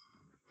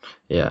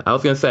 Yeah, I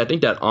was going to say, I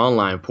think that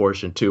online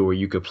portion, too, where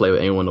you could play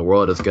with anyone in the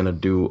world is going to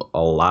do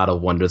a lot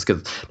of wonders,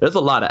 because there's a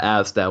lot of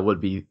apps that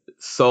would be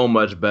so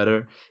much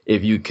better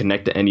if you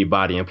connect to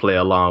anybody and play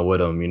along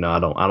with them. I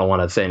don't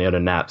want to say any other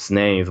apps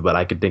names, but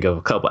I could think of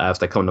a couple apps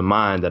that come to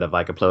mind that if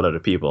I could play with other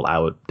people, I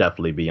would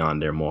definitely be on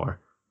there more.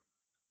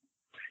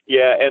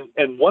 Yeah,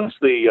 and once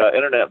the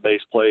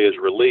internet-based play is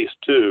released,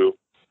 too,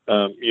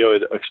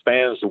 it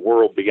expands the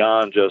world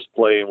beyond just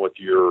playing with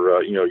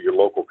your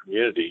local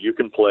community. You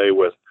can play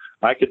with,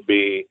 I could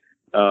be,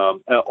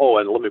 and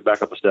let me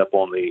back up a step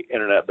on the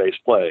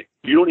internet-based play.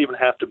 You don't even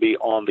have to be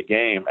on the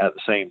game at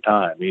the same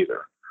time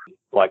either.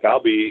 Like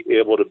I'll be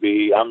able to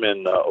be, I'm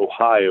in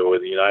Ohio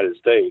in the United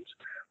States,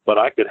 but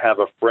I could have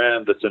a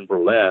friend that's in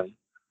Berlin,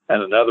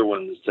 and another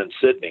one's in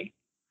Sydney.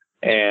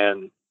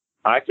 And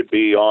I could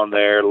be on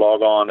there,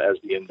 log on as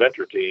the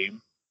inventor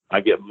team. I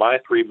get my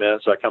 3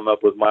 minutes. I come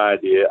up with my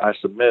idea. I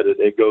submit it.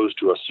 It goes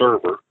to a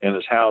server and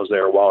is housed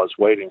there while it's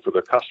waiting for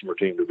the customer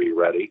team to be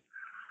ready.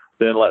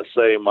 Then let's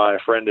say my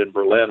friend in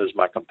Berlin is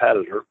my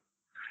competitor.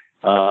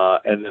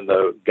 And then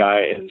the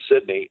guy in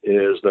Sydney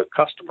is the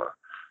customer.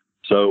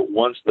 So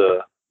once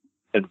the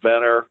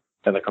inventor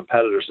and the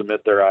competitor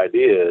submit their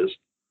ideas,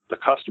 the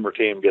customer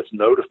team gets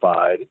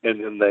notified, and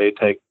then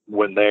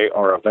when they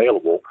are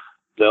available,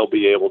 they'll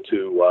be able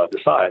to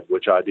decide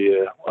which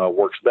idea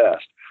works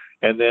best.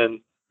 And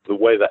then the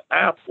way the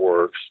app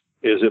works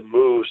is it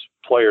moves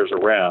players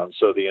around.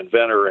 So the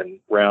inventor in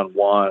round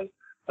 1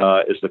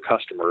 is the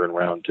customer in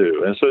round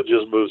 2. And so it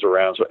just moves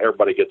around so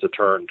everybody gets a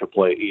turn to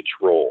play each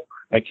role.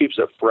 It keeps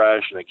it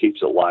fresh and it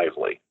keeps it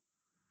lively.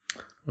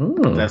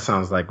 That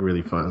sounds like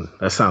really fun.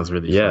 That sounds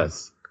really fun.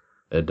 Yes,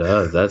 it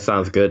does. That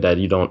sounds good that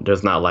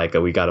there's not like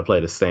we got to play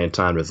at the same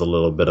time. There's a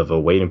little bit of a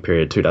waiting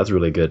period too. That's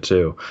really good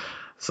too.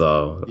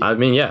 So, I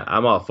mean, yeah,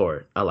 I'm all for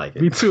it. I like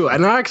it. Me too.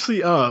 And I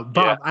actually, Bob,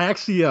 I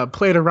actually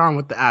played around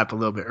with the app a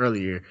little bit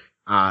earlier.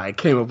 I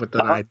came up with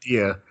an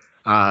idea.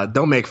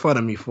 Don't make fun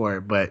of me for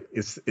it, but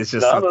it's just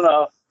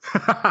no.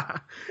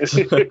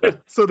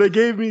 So they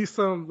gave me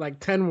some like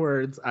 10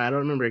 words. I don't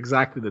remember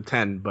exactly the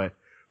 10, but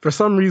for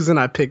some reason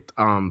I picked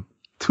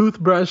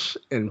toothbrush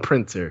and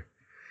printer.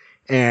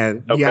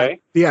 And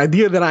the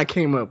idea that I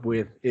came up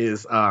with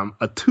is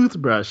a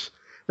toothbrush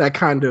that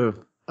kind of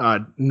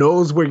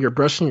knows where you're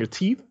brushing your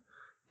teeth,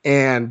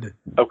 and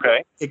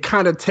it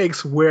kind of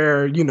takes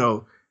where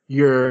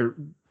you're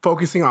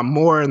focusing on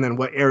more, and then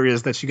what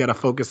areas that you got to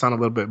focus on a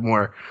little bit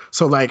more.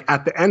 So like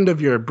at the end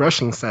of your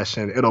brushing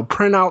session, it'll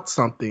print out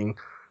something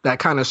that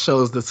kind of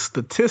shows the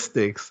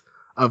statistics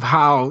of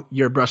how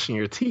you're brushing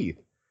your teeth.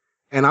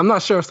 And I'm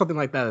not sure if something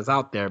like that is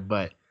out there,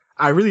 but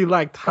I really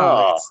liked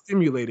how it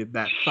stimulated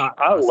that thought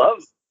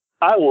process.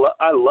 I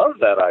love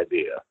that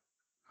idea.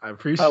 I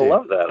appreciate I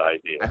love that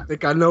idea. I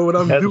think I know what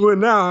I'm doing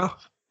now.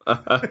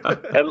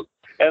 and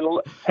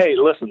hey,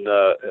 listen,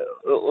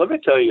 let me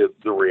tell you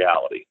the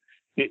reality.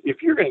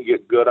 If you're going to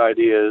get good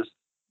ideas,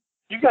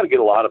 you got to get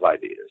a lot of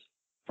ideas,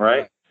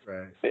 right?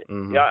 Right.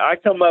 Mm-hmm. Yeah, I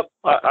come up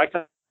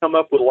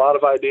with a lot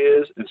of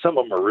ideas, and some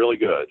of them are really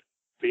good.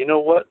 But you know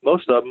what?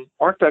 Most of them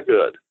aren't that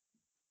good.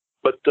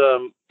 But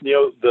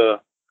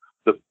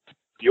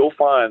you'll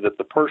find that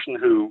the person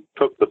who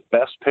took the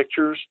best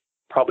pictures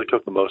probably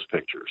took the most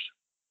pictures,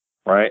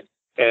 right?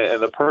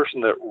 And the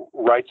person that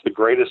writes the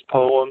greatest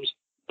poems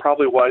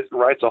probably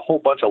writes a whole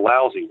bunch of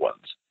lousy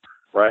ones,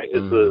 right?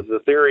 Mm-hmm. It's the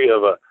theory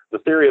of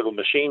a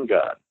machine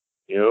gun,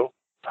 to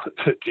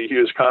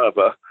use kind of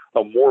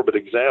a morbid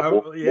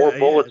example. More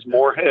bullets,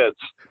 more heads,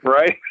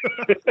 right?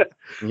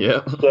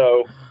 Yeah.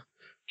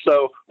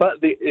 But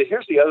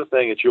here's the other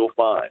thing that you'll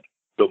find: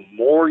 the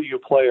more you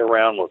play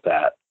around with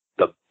that,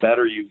 the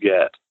better you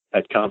get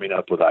at coming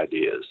up with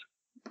ideas.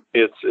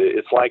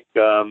 It's like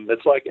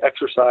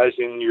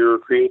exercising your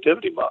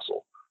creativity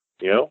muscle.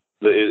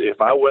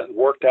 If I went and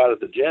worked out at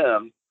the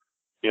gym,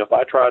 if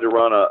I tried to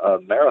run a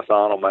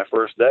marathon on my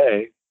first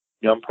day,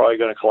 I'm probably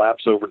going to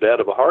collapse over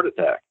dead of a heart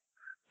attack.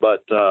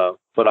 But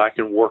I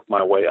can work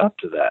my way up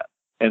to that.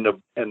 And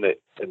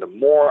the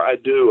more I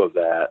do of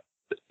that,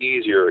 the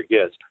easier it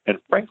gets, and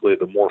frankly,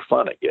 the more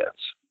fun it gets.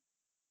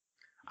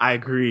 I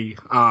agree.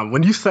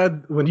 When you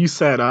said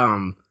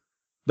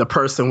the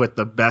person with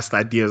the best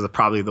ideas is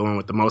probably the one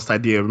with the most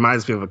idea, it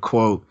reminds me of a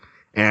quote.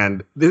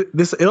 And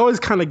it always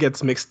kind of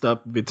gets mixed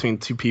up between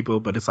two people,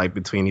 but it's like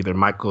between either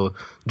Michael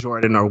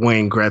Jordan or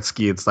Wayne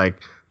Gretzky. It's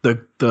like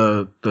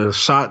the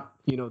shot,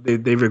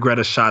 they regret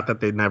a shot that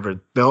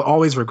they'll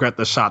always regret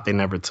the shot they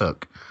never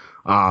took.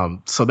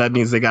 So that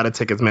means they got to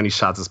take as many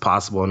shots as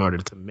possible in order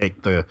to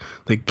make the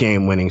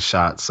game winning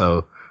shot.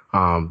 So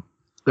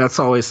that's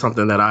always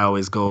something that I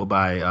always go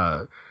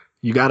by.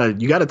 You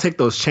gotta take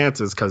those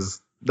chances,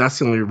 because that's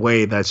the only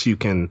way that you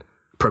can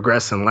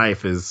progress in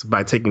life, is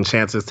by taking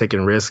chances,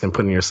 taking risks, and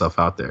putting yourself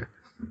out there.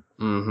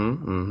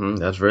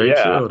 That's very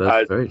true.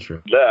 That's very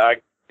true.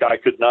 I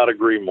could not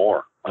agree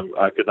more.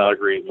 I could not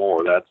agree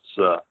more. That's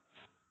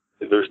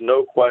there's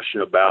no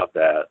question about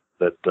that.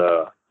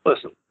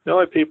 Listen, the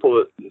only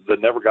people that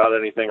never got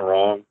anything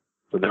wrong,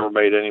 that never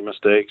made any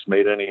mistakes,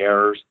 made any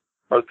errors,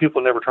 are the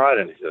people who never tried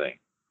anything.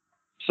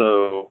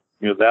 So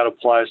that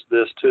applies to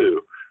this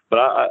too. But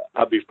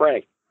I'll be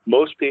frank.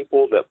 Most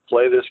people that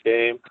play this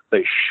game,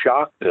 they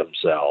shock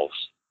themselves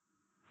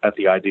at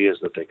the ideas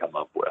that they come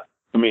up with.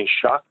 I mean,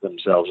 shock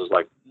themselves is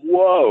like,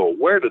 whoa,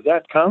 where did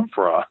that come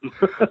from?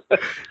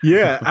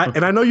 Yeah,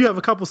 and I know you have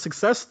a couple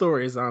success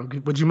stories.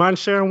 Would you mind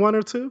sharing one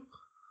or two?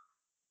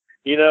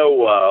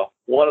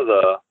 One of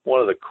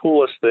the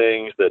coolest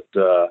things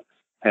that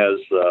has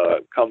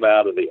come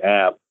out of the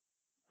app.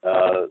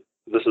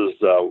 This is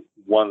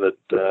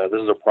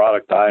this is a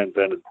product I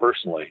invented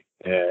personally,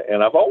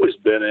 and I've always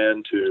been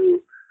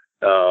into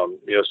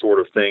sort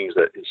of things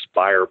that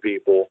inspire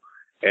people.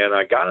 And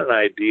I got an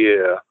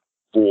idea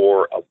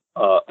for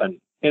an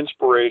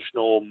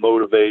inspirational,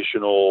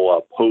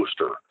 motivational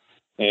poster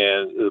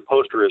and the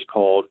poster is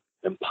called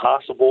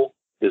 "Impossible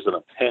is an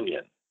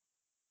Opinion."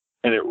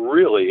 And it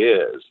really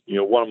is.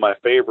 One of my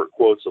favorite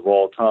quotes of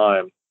all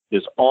time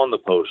is on the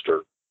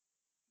poster.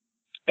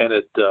 And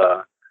it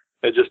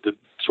just to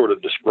sort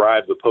of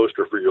describe the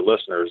poster for your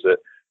listeners, that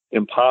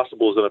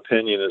 "Impossible is an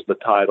Opinion" is the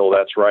title.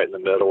 That's right in the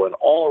middle. And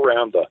all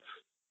around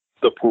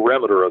the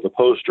perimeter of the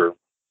poster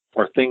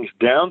are things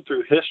down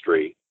through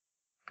history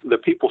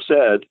that people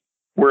said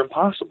were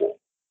impossible.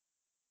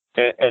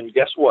 And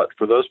guess what?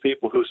 For those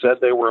people who said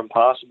they were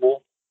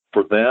impossible,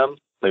 for them,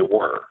 they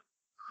were.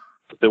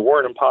 But they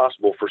weren't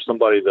impossible for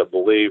somebody that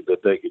believed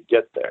that they could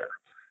get there.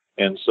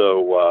 And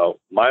so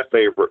my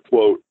favorite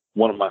quote,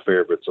 one of my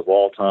favorites of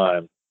all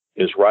time,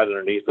 is right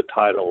underneath the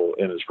title,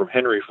 and it's from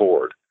Henry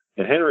Ford.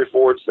 And Henry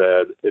Ford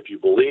said, "If you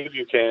believe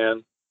you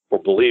can or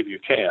believe you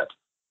can't,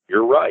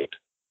 you're right."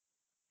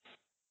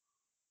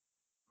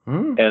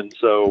 And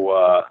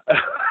so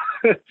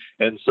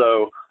and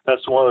so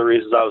that's one of the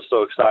reasons I was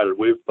so excited.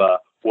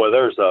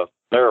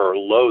 There are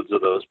loads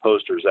of those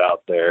posters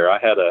out there. I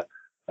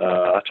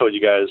told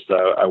you guys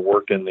I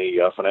work in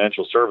the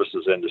financial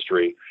services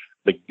industry.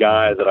 The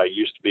guy that I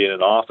used to be in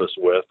an office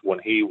with, when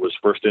he was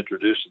first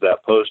introduced to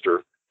that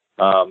poster,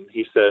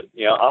 he said,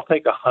 "I'll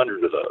take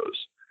 100 of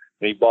those."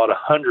 And he bought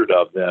 100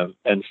 of them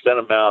and sent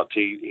them out.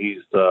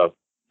 He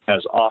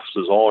has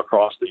offices all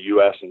across the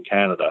U.S. and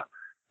Canada,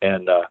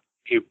 and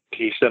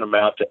he sent them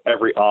out to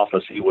every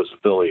office he was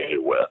affiliated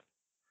with.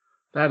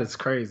 That is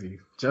crazy.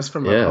 Just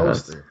from a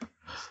poster.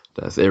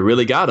 That's it.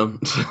 Really got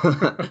him.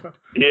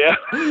 Yeah.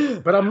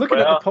 But I'm looking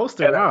at the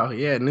poster now.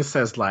 Yeah, and it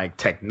says like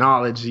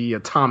technology,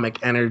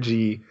 atomic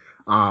energy,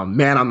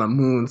 man on the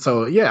moon.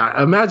 So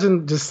yeah,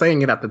 imagine just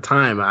saying it at the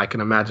time. I can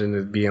imagine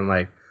it being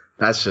like,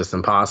 that's just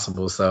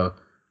impossible. So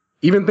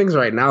even things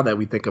right now that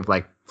we think of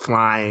like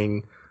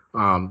flying,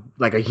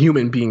 like a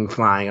human being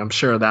flying, I'm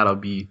sure that'll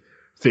be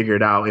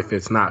figured out if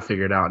it's not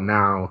figured out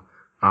now.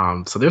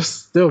 So there's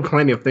still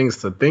plenty of things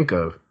to think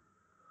of.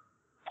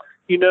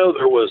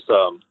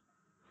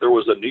 There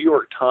was a New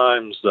York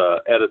Times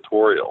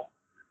editorial,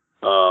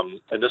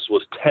 and this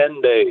was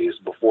 10 days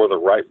before the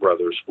Wright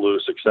brothers flew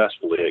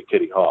successfully at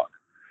Kitty Hawk.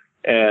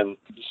 And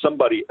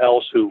somebody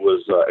else who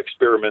was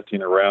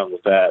experimenting around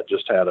with that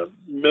just had a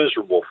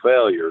miserable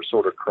failure,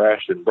 sort of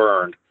crashed and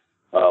burned,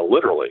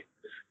 literally.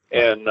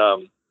 And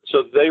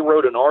so they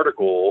wrote an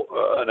article,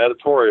 an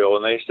editorial,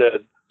 and they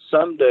said,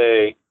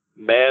 someday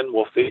man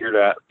will figure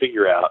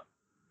out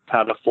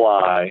how to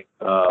fly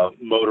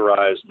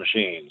motorized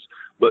machines,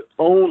 but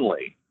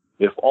only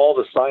if all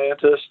the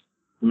scientists,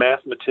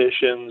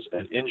 mathematicians,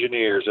 and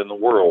engineers in the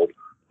world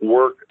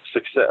work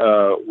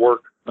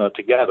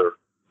together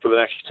for the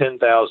next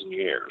 10,000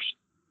 years.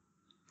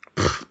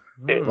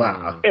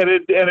 Wow! And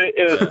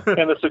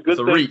it's a good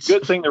thing. Reach.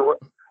 Good thing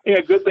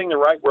the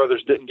Wright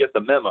brothers didn't get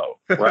the memo,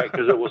 right?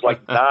 Because it was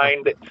like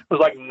 9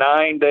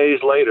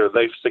 days later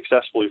they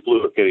successfully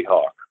flew a Kitty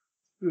Hawk.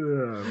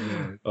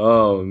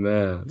 Oh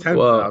man!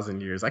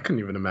 10,000 years. I couldn't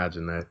even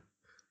imagine that.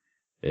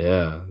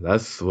 Yeah,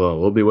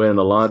 we'll be waiting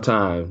a long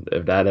time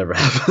if that ever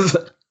happens.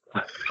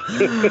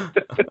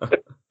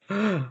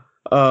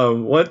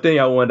 One thing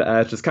I wanted to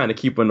ask, just kind of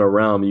keeping the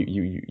realm,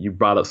 you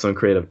brought up some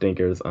creative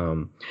thinkers.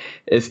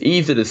 It's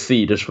easy to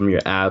see just from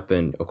your app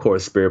and of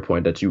course Spirit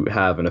Point that you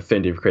have an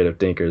affinity for creative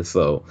thinkers.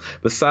 So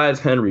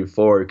besides Henry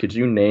Ford, could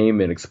you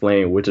name and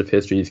explain which of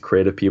history's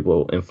creative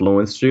people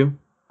influenced you?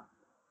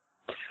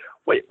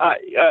 Wait,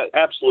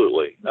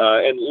 absolutely.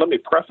 And let me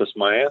preface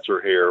my answer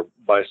here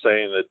by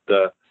saying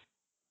that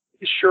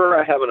sure,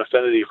 I have an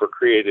affinity for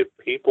creative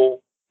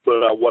people,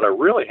 but what I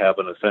really have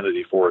an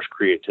affinity for is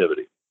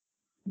creativity,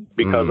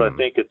 because I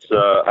think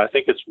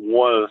it's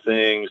one of the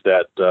things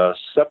that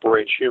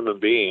separates human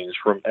beings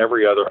from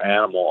every other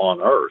animal on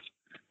Earth.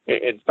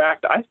 In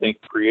fact, I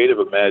think creative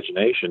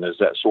imagination is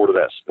that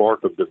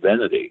spark of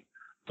divinity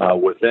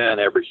within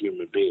every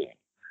human being.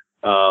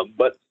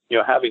 But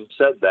having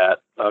said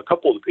that, a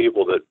couple of the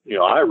people that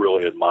I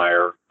really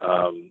admire,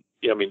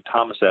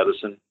 Thomas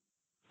Edison.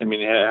 I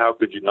mean, how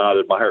could you not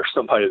admire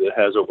somebody that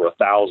has over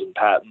 1,000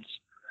 patents?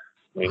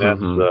 I mean,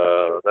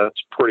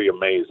 that's pretty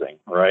amazing,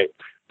 right?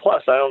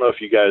 Plus, I don't know if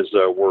you guys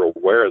were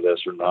aware of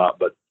this or not,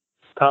 but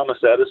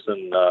Thomas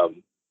Edison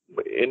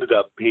ended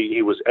up,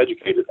 he was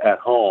educated at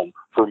home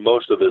for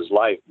most of his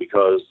life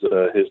because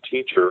his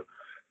teacher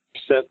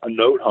sent a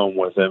note home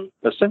with him,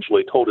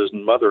 essentially told his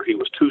mother he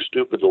was too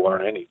stupid to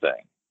learn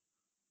anything.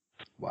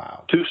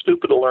 Wow. Too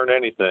stupid to learn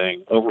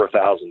anything, over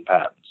 1,000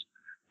 patents.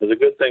 It's a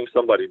good thing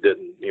somebody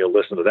didn't,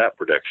 listen to that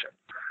prediction.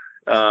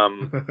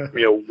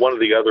 One of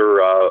the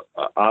other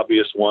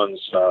obvious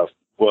ones that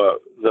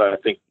I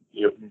think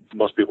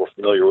most people are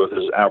familiar with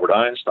is Albert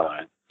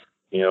Einstein.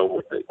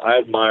 I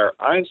admire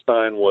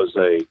Einstein was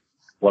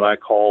what I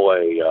call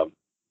a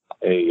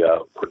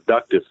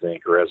productive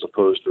thinker as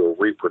opposed to a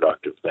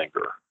reproductive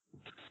thinker.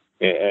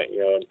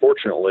 And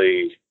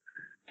unfortunately,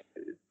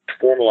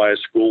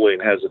 formalized schooling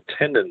has a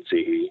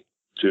tendency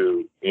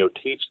to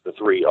teach the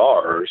 3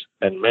 R's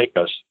and make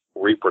us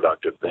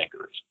reproductive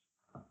thinkers.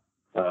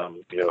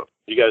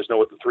 You guys know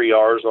what the 3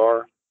 R's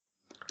are?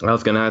 I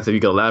was going to ask if you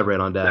could elaborate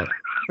on that.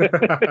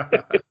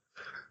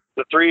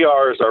 The 3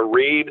 R's are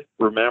read,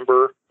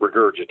 remember,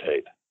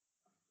 regurgitate.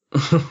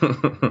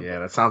 Yeah,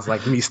 that sounds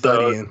like me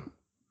studying.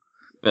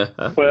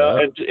 Well,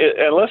 and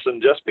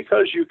listen, just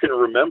because you can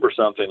remember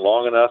something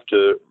long enough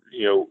to,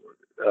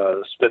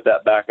 spit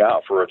that back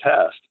out for a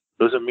test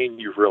doesn't mean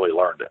you've really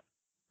learned it,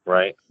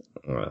 right?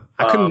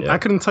 I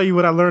couldn't tell you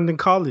what I learned in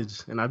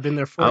college, and I've been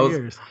there 4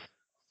 years.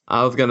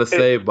 I was gonna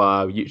say,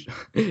 Bob,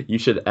 you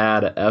should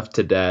add an F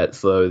to that,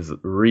 so it's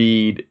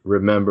read,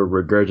 remember,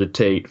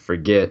 regurgitate,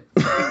 forget.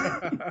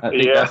 I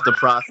think that's the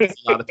process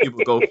a lot of people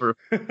go through.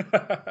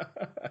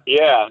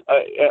 Yeah,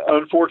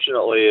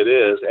 unfortunately it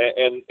is.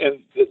 And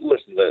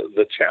listen,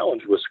 the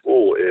challenge with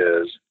school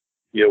is,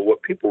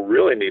 what people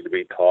really need to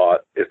be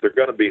taught if they're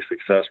going to be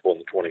successful in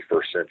the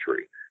 21st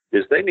century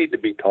is they need to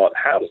be taught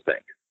how to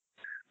think,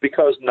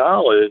 because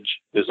knowledge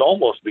has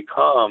almost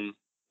become,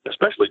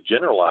 especially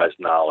generalized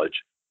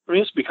knowledge,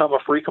 it's become a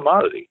free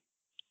commodity.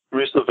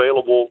 It's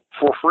available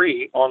for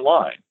free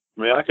online.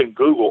 I can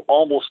Google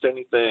almost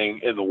anything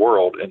in the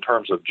world in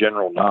terms of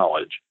general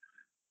knowledge,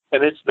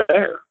 and it's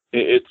there.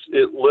 It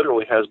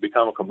literally has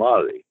become a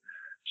commodity.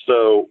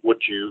 So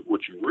what you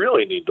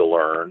really need to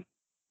learn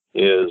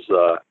is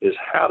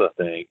how to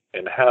think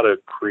and how to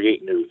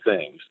create new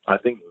things. I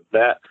think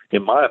that,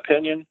 in my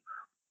opinion,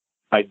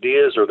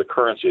 ideas are the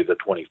currency of the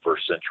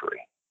 21st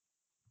century.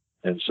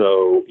 And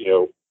so,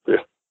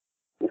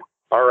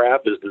 our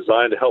app is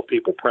designed to help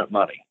people print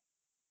money,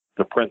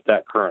 to print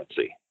that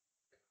currency.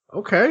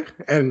 Okay.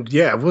 And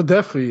yeah, we'll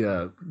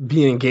definitely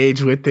be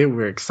engaged with it.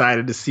 We're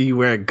excited to see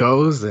where it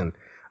goes. And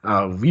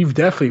we've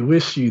definitely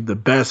wish you the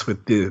best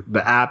with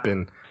the app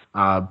and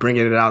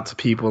bringing it out to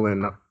people.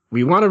 And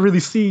we want to really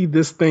see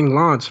this thing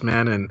launch,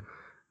 man. And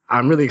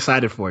I'm really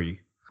excited for you.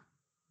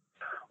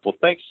 Well,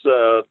 thanks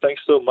so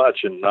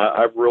much, and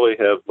I really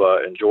have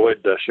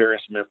enjoyed sharing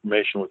some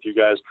information with you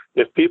guys.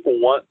 If people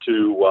want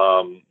to,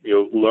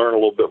 learn a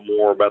little bit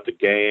more about the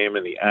game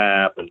and the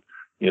app, and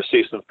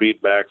see some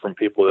feedback from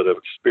people that have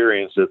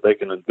experienced it, they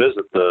can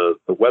visit the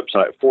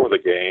website for the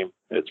game.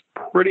 It's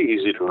pretty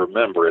easy to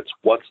remember. It's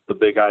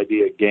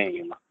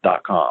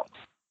what'sthebigideagame.com.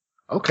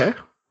 Okay,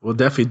 we'll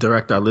definitely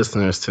direct our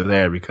listeners to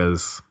there,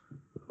 because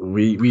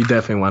we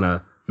definitely want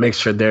to make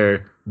sure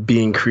they're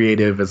being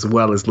creative as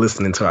well as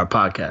listening to our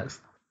podcast.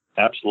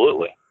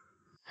 Absolutely.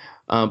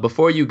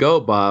 Before you go,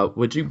 Bob,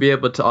 would you be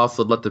able to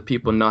also let the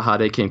people know how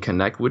they can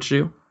connect with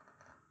you?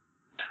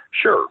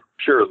 Sure.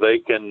 They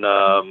can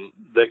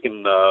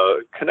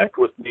connect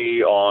with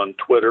me on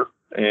Twitter,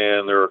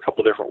 and there are a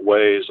couple different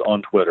ways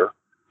on Twitter.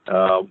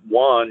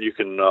 One, you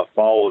can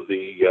follow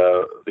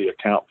the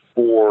account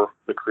for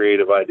the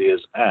Creative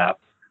Ideas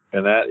app,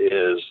 and that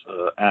is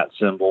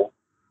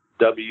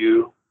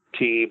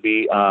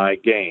 @WTBI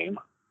game.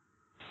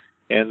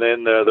 And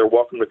then they're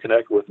welcome to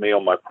connect with me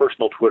on my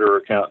personal Twitter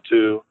account,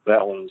 too.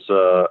 That one's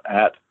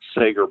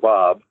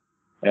 @SagerBob,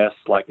 S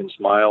like in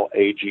smile,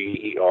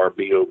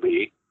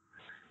 AGERBOB.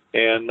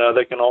 And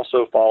they can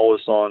also follow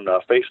us on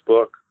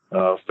Facebook,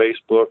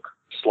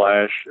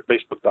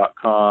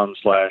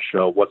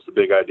 Facebook.com/What's the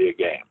Big Idea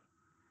Game.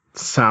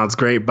 Sounds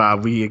great,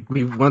 Bob. We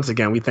once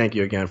again, we thank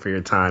you again for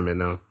your time,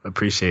 and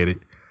appreciate it.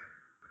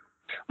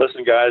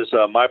 Listen, guys,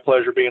 my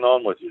pleasure being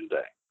on with you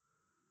today.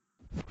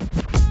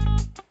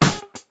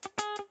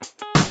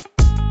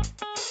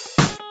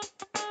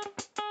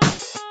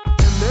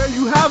 There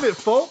you have it,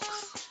 folks.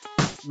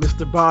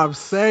 Mr. Bob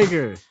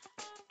Sager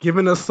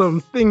giving us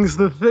some things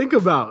to think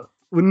about.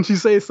 Wouldn't you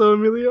say so,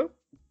 Emilio?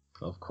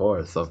 Of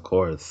course.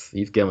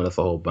 He's giving us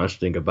a whole bunch to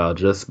think about,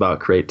 just about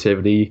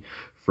creativity,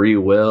 free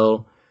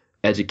will,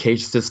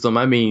 education system.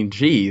 I mean,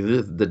 geez,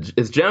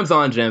 it's gems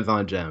on gems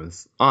on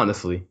gems.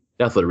 Honestly,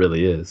 that's what it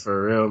really is.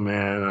 For real,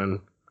 man. And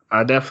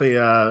I definitely,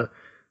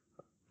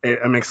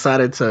 I'm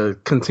excited to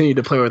continue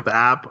to play with the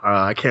app.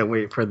 I can't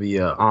wait for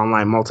the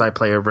online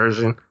multiplayer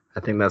version. I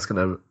think that's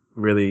going to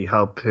really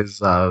help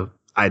his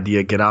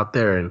idea get out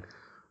there and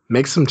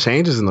make some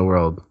changes in the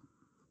world.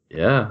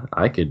 Yeah,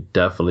 I could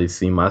definitely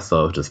see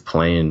myself just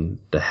playing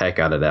the heck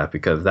out of that,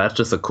 because that's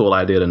just a cool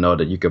idea to know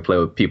that you can play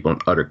with people in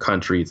other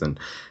countries and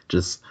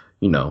just,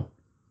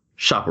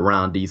 shop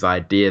around these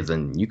ideas,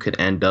 and you could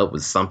end up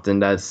with something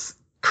that's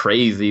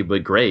crazy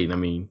but great. I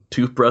mean,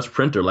 toothbrush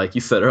printer, like you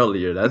said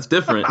earlier, that's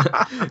different.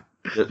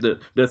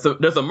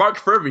 There's a mark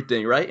for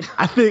everything, right?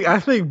 I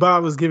think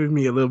Bob was giving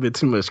me a little bit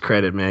too much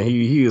credit, man.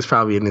 He was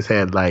probably in his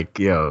head like,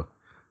 yo,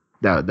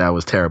 that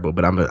was terrible,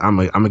 but I'm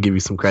gonna give you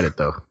some credit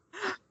though.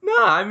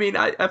 No, I mean,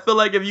 I feel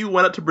like if you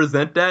wanted to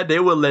present that, they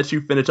would let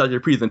you finish out your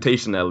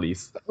presentation at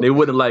least. They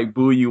wouldn't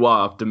boo you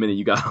off the minute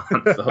you got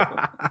on. So.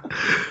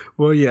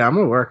 Well, yeah, I'm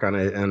gonna work on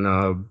it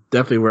and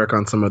definitely work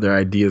on some other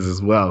ideas as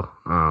well.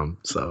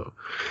 So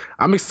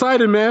I'm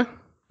excited, man.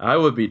 I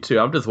would be too.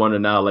 I'm just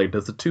wondering now,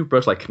 does the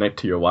toothbrush connect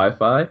to your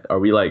Wi-Fi? Are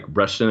we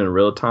brushing in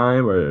real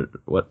time or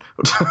what?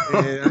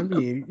 Yeah, I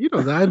mean,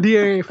 the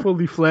idea ain't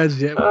fully fledged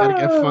yet. We gotta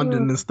get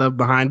funding and stuff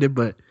behind it,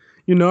 but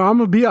I'm going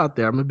to be out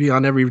there. I'm going to be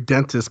on every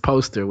dentist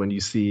poster when you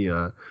see,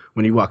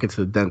 when you walk into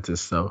the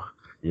dentist. So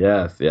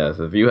Yes, yes.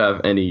 If you have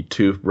any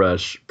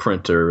toothbrush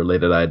printer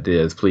related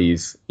ideas,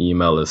 please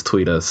email us,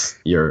 tweet us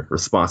your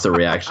response and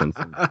reactions.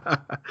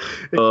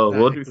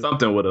 We'll do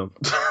something with them.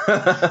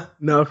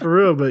 No, for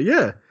real. But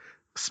yeah,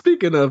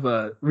 speaking of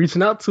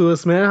reaching out to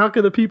us, man, how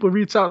can the people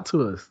reach out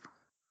to us?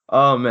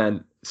 Oh,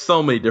 man,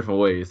 so many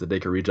different ways that they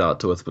can reach out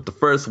to us. But the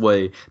first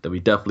way that we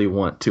definitely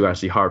want to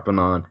actually harping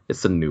on,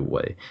 it's a new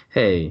way.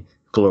 Hey,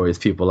 glorious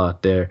people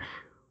out there,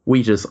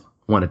 we just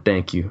want to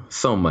thank you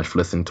so much for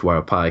listening to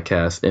our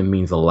podcast. It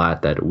means a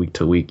lot that week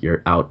to week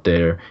you're out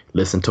there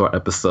listening to our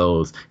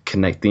episodes,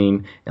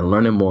 connecting and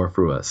learning more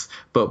through us.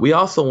 But we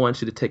also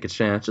want you to take a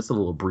chance, just a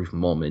little brief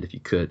moment if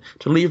you could,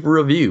 to leave a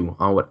review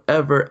on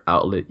whatever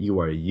outlet you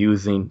are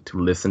using to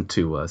listen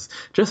to us.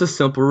 Just a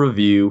simple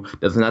review,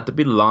 doesn't have to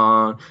be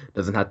long,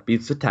 doesn't have to be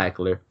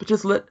spectacular, but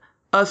just let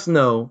us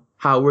know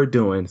how we're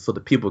doing so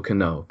that people can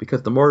know.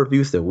 Because the more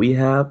reviews that we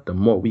have, the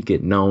more we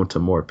get known to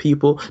more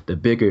people, the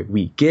bigger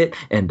we get,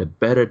 and the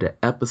better the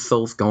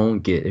episodes gonna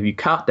get. If you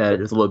count that,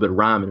 there's a little bit of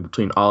rhyming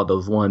between all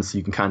those ones, so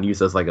you can kind of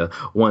use it as like a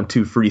 1,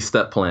 2, 3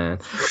 step plan.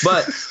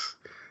 But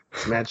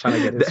man,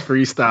 trying to get his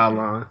freestyle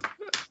on.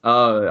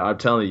 I'm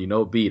telling you,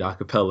 no beat,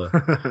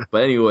 acapella.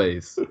 But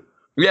anyways,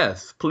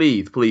 yes,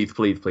 please leave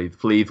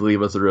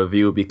us a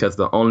review, because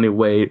the only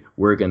way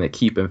we're going to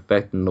keep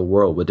infecting the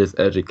world with this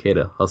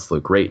educated hustle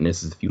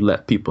greatness is if you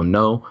let people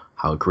know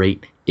how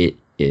great it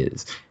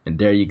is. And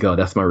there you go.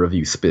 That's my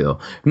review spill.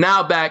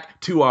 Now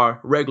back to our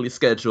regularly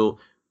scheduled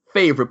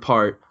favorite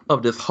part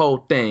of this whole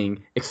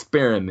thing,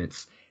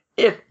 experiments.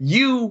 If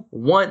you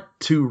want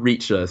to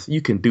reach us,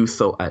 you can do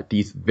so at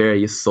these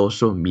various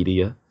social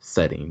media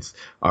settings.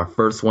 Our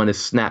first one is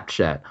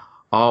Snapchat.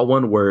 All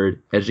one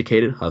word,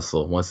 Educated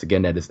Hustle. Once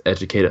again, that is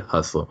Educated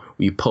Hustle.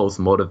 We post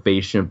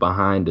motivation,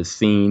 behind the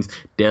scenes,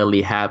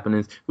 daily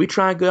happenings. We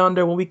try and go on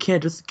there when we can,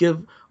 just to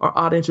give our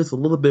audience just a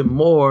little bit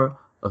more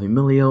of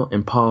Emilio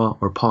and Paul,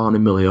 or Paul and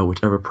Emilio,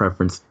 whichever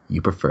preference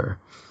you prefer.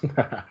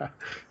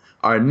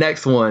 Our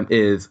next one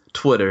is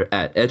Twitter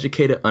at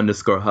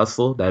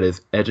educated_hustle. That is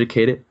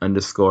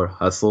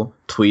educated_hustle.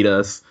 Tweet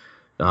us,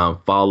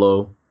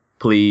 follow,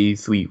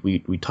 please.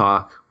 We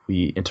talk.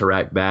 We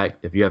interact back.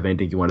 If you have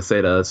anything you want to say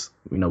to us,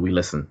 we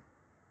listen.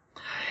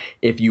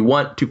 If you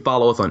want to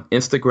follow us on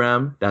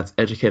Instagram, that's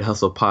Educated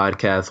Hustle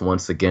Podcast.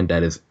 Once again,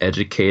 that is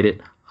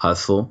Educated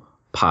Hustle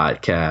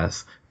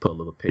Podcast. Put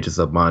little pictures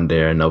up on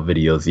there. No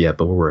videos yet,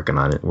 but we're working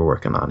on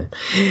it.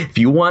 If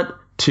you want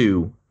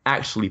to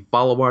actually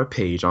follow our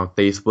page on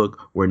Facebook,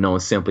 we're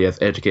known simply as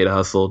Educated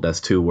Hustle. That's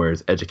 2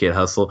 words, Educated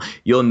Hustle.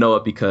 You'll know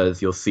it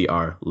because you'll see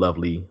our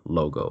lovely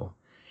logo.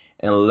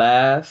 And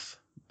last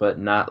but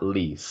not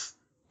least,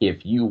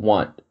 if you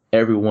want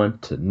everyone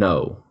to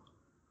know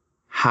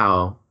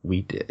how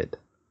we did,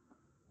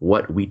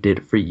 what we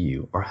did for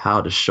you, or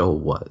how the show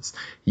was,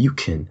 you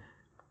can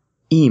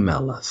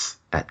email us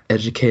at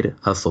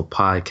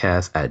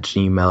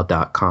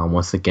educatedhustlepodcast@gmail.com.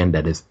 Once again,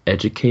 that is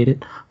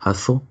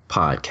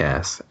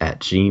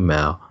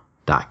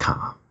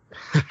educatedhustlepodcast@gmail.com.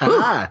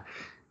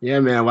 Yeah,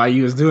 man, while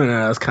you was doing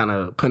that, I was kind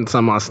of putting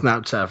some on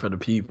Snapchat for the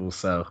people,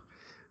 so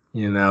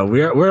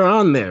we're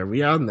on there.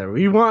 We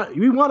want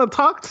to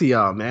talk to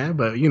y'all, man.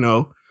 But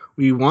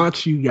we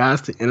want you guys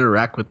to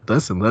interact with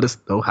us and let us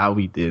know how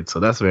we did. So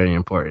that's very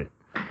important.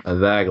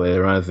 Exactly. It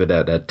runs with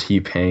that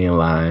T-Pain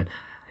line.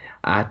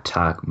 I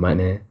talk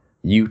money,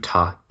 you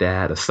talk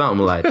that, or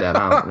something like that.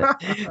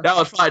 That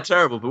was probably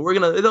terrible, but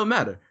it don't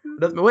matter.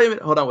 Wait a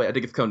minute. Hold on. I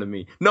think it's coming to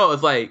me. No,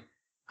 it's like,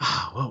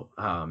 oh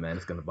man,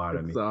 it's gonna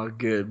bother me. It's all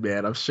good,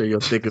 man. I'm sure you'll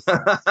think of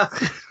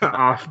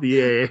off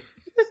the air.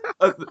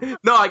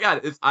 No, I got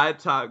it. It's I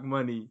talk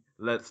money,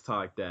 let's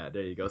talk that.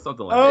 There you go.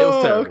 Something like that. It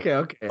was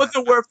terrible. Okay. It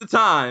wasn't worth the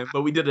time,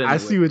 but we did it anyway. I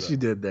see what you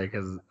did there,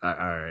 because, all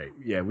right.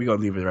 Yeah, we're going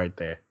to leave it right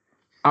there.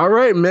 All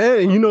right, man.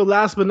 And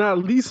last but not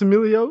least,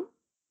 Emilio,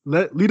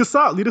 lead us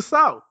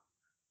out.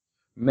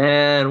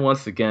 Man,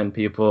 once again,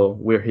 people,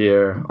 we're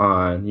here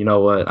on, you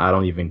know what? I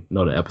don't even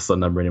know the episode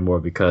number anymore,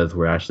 because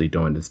we're actually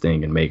doing this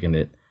thing and making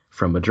it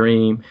from a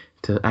dream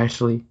to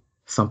actually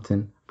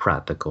something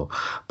practical.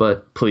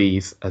 But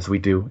please, as we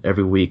do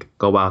every week,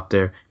 go out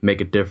there, make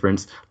a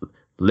difference,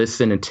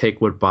 listen and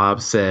take what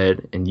Bob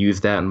said and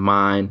use that in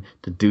mind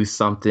to do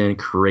something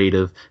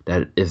creative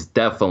that is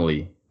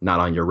definitely not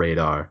on your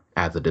radar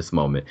as of this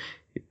moment.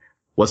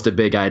 What's the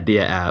Big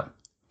Idea app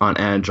on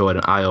Android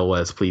and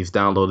iOS? Please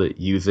download it,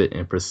 use it,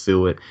 and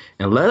pursue it.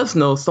 And let us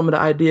know some of the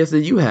ideas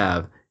that you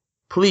have.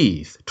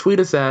 Please tweet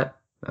us at,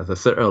 as I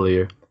said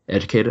earlier,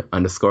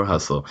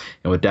 educated_hustle.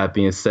 And with that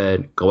being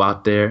said, go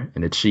out there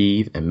and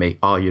achieve and make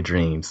all your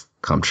dreams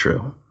come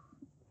true.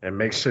 And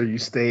make sure you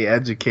stay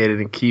educated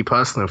and keep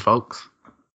hustling, folks.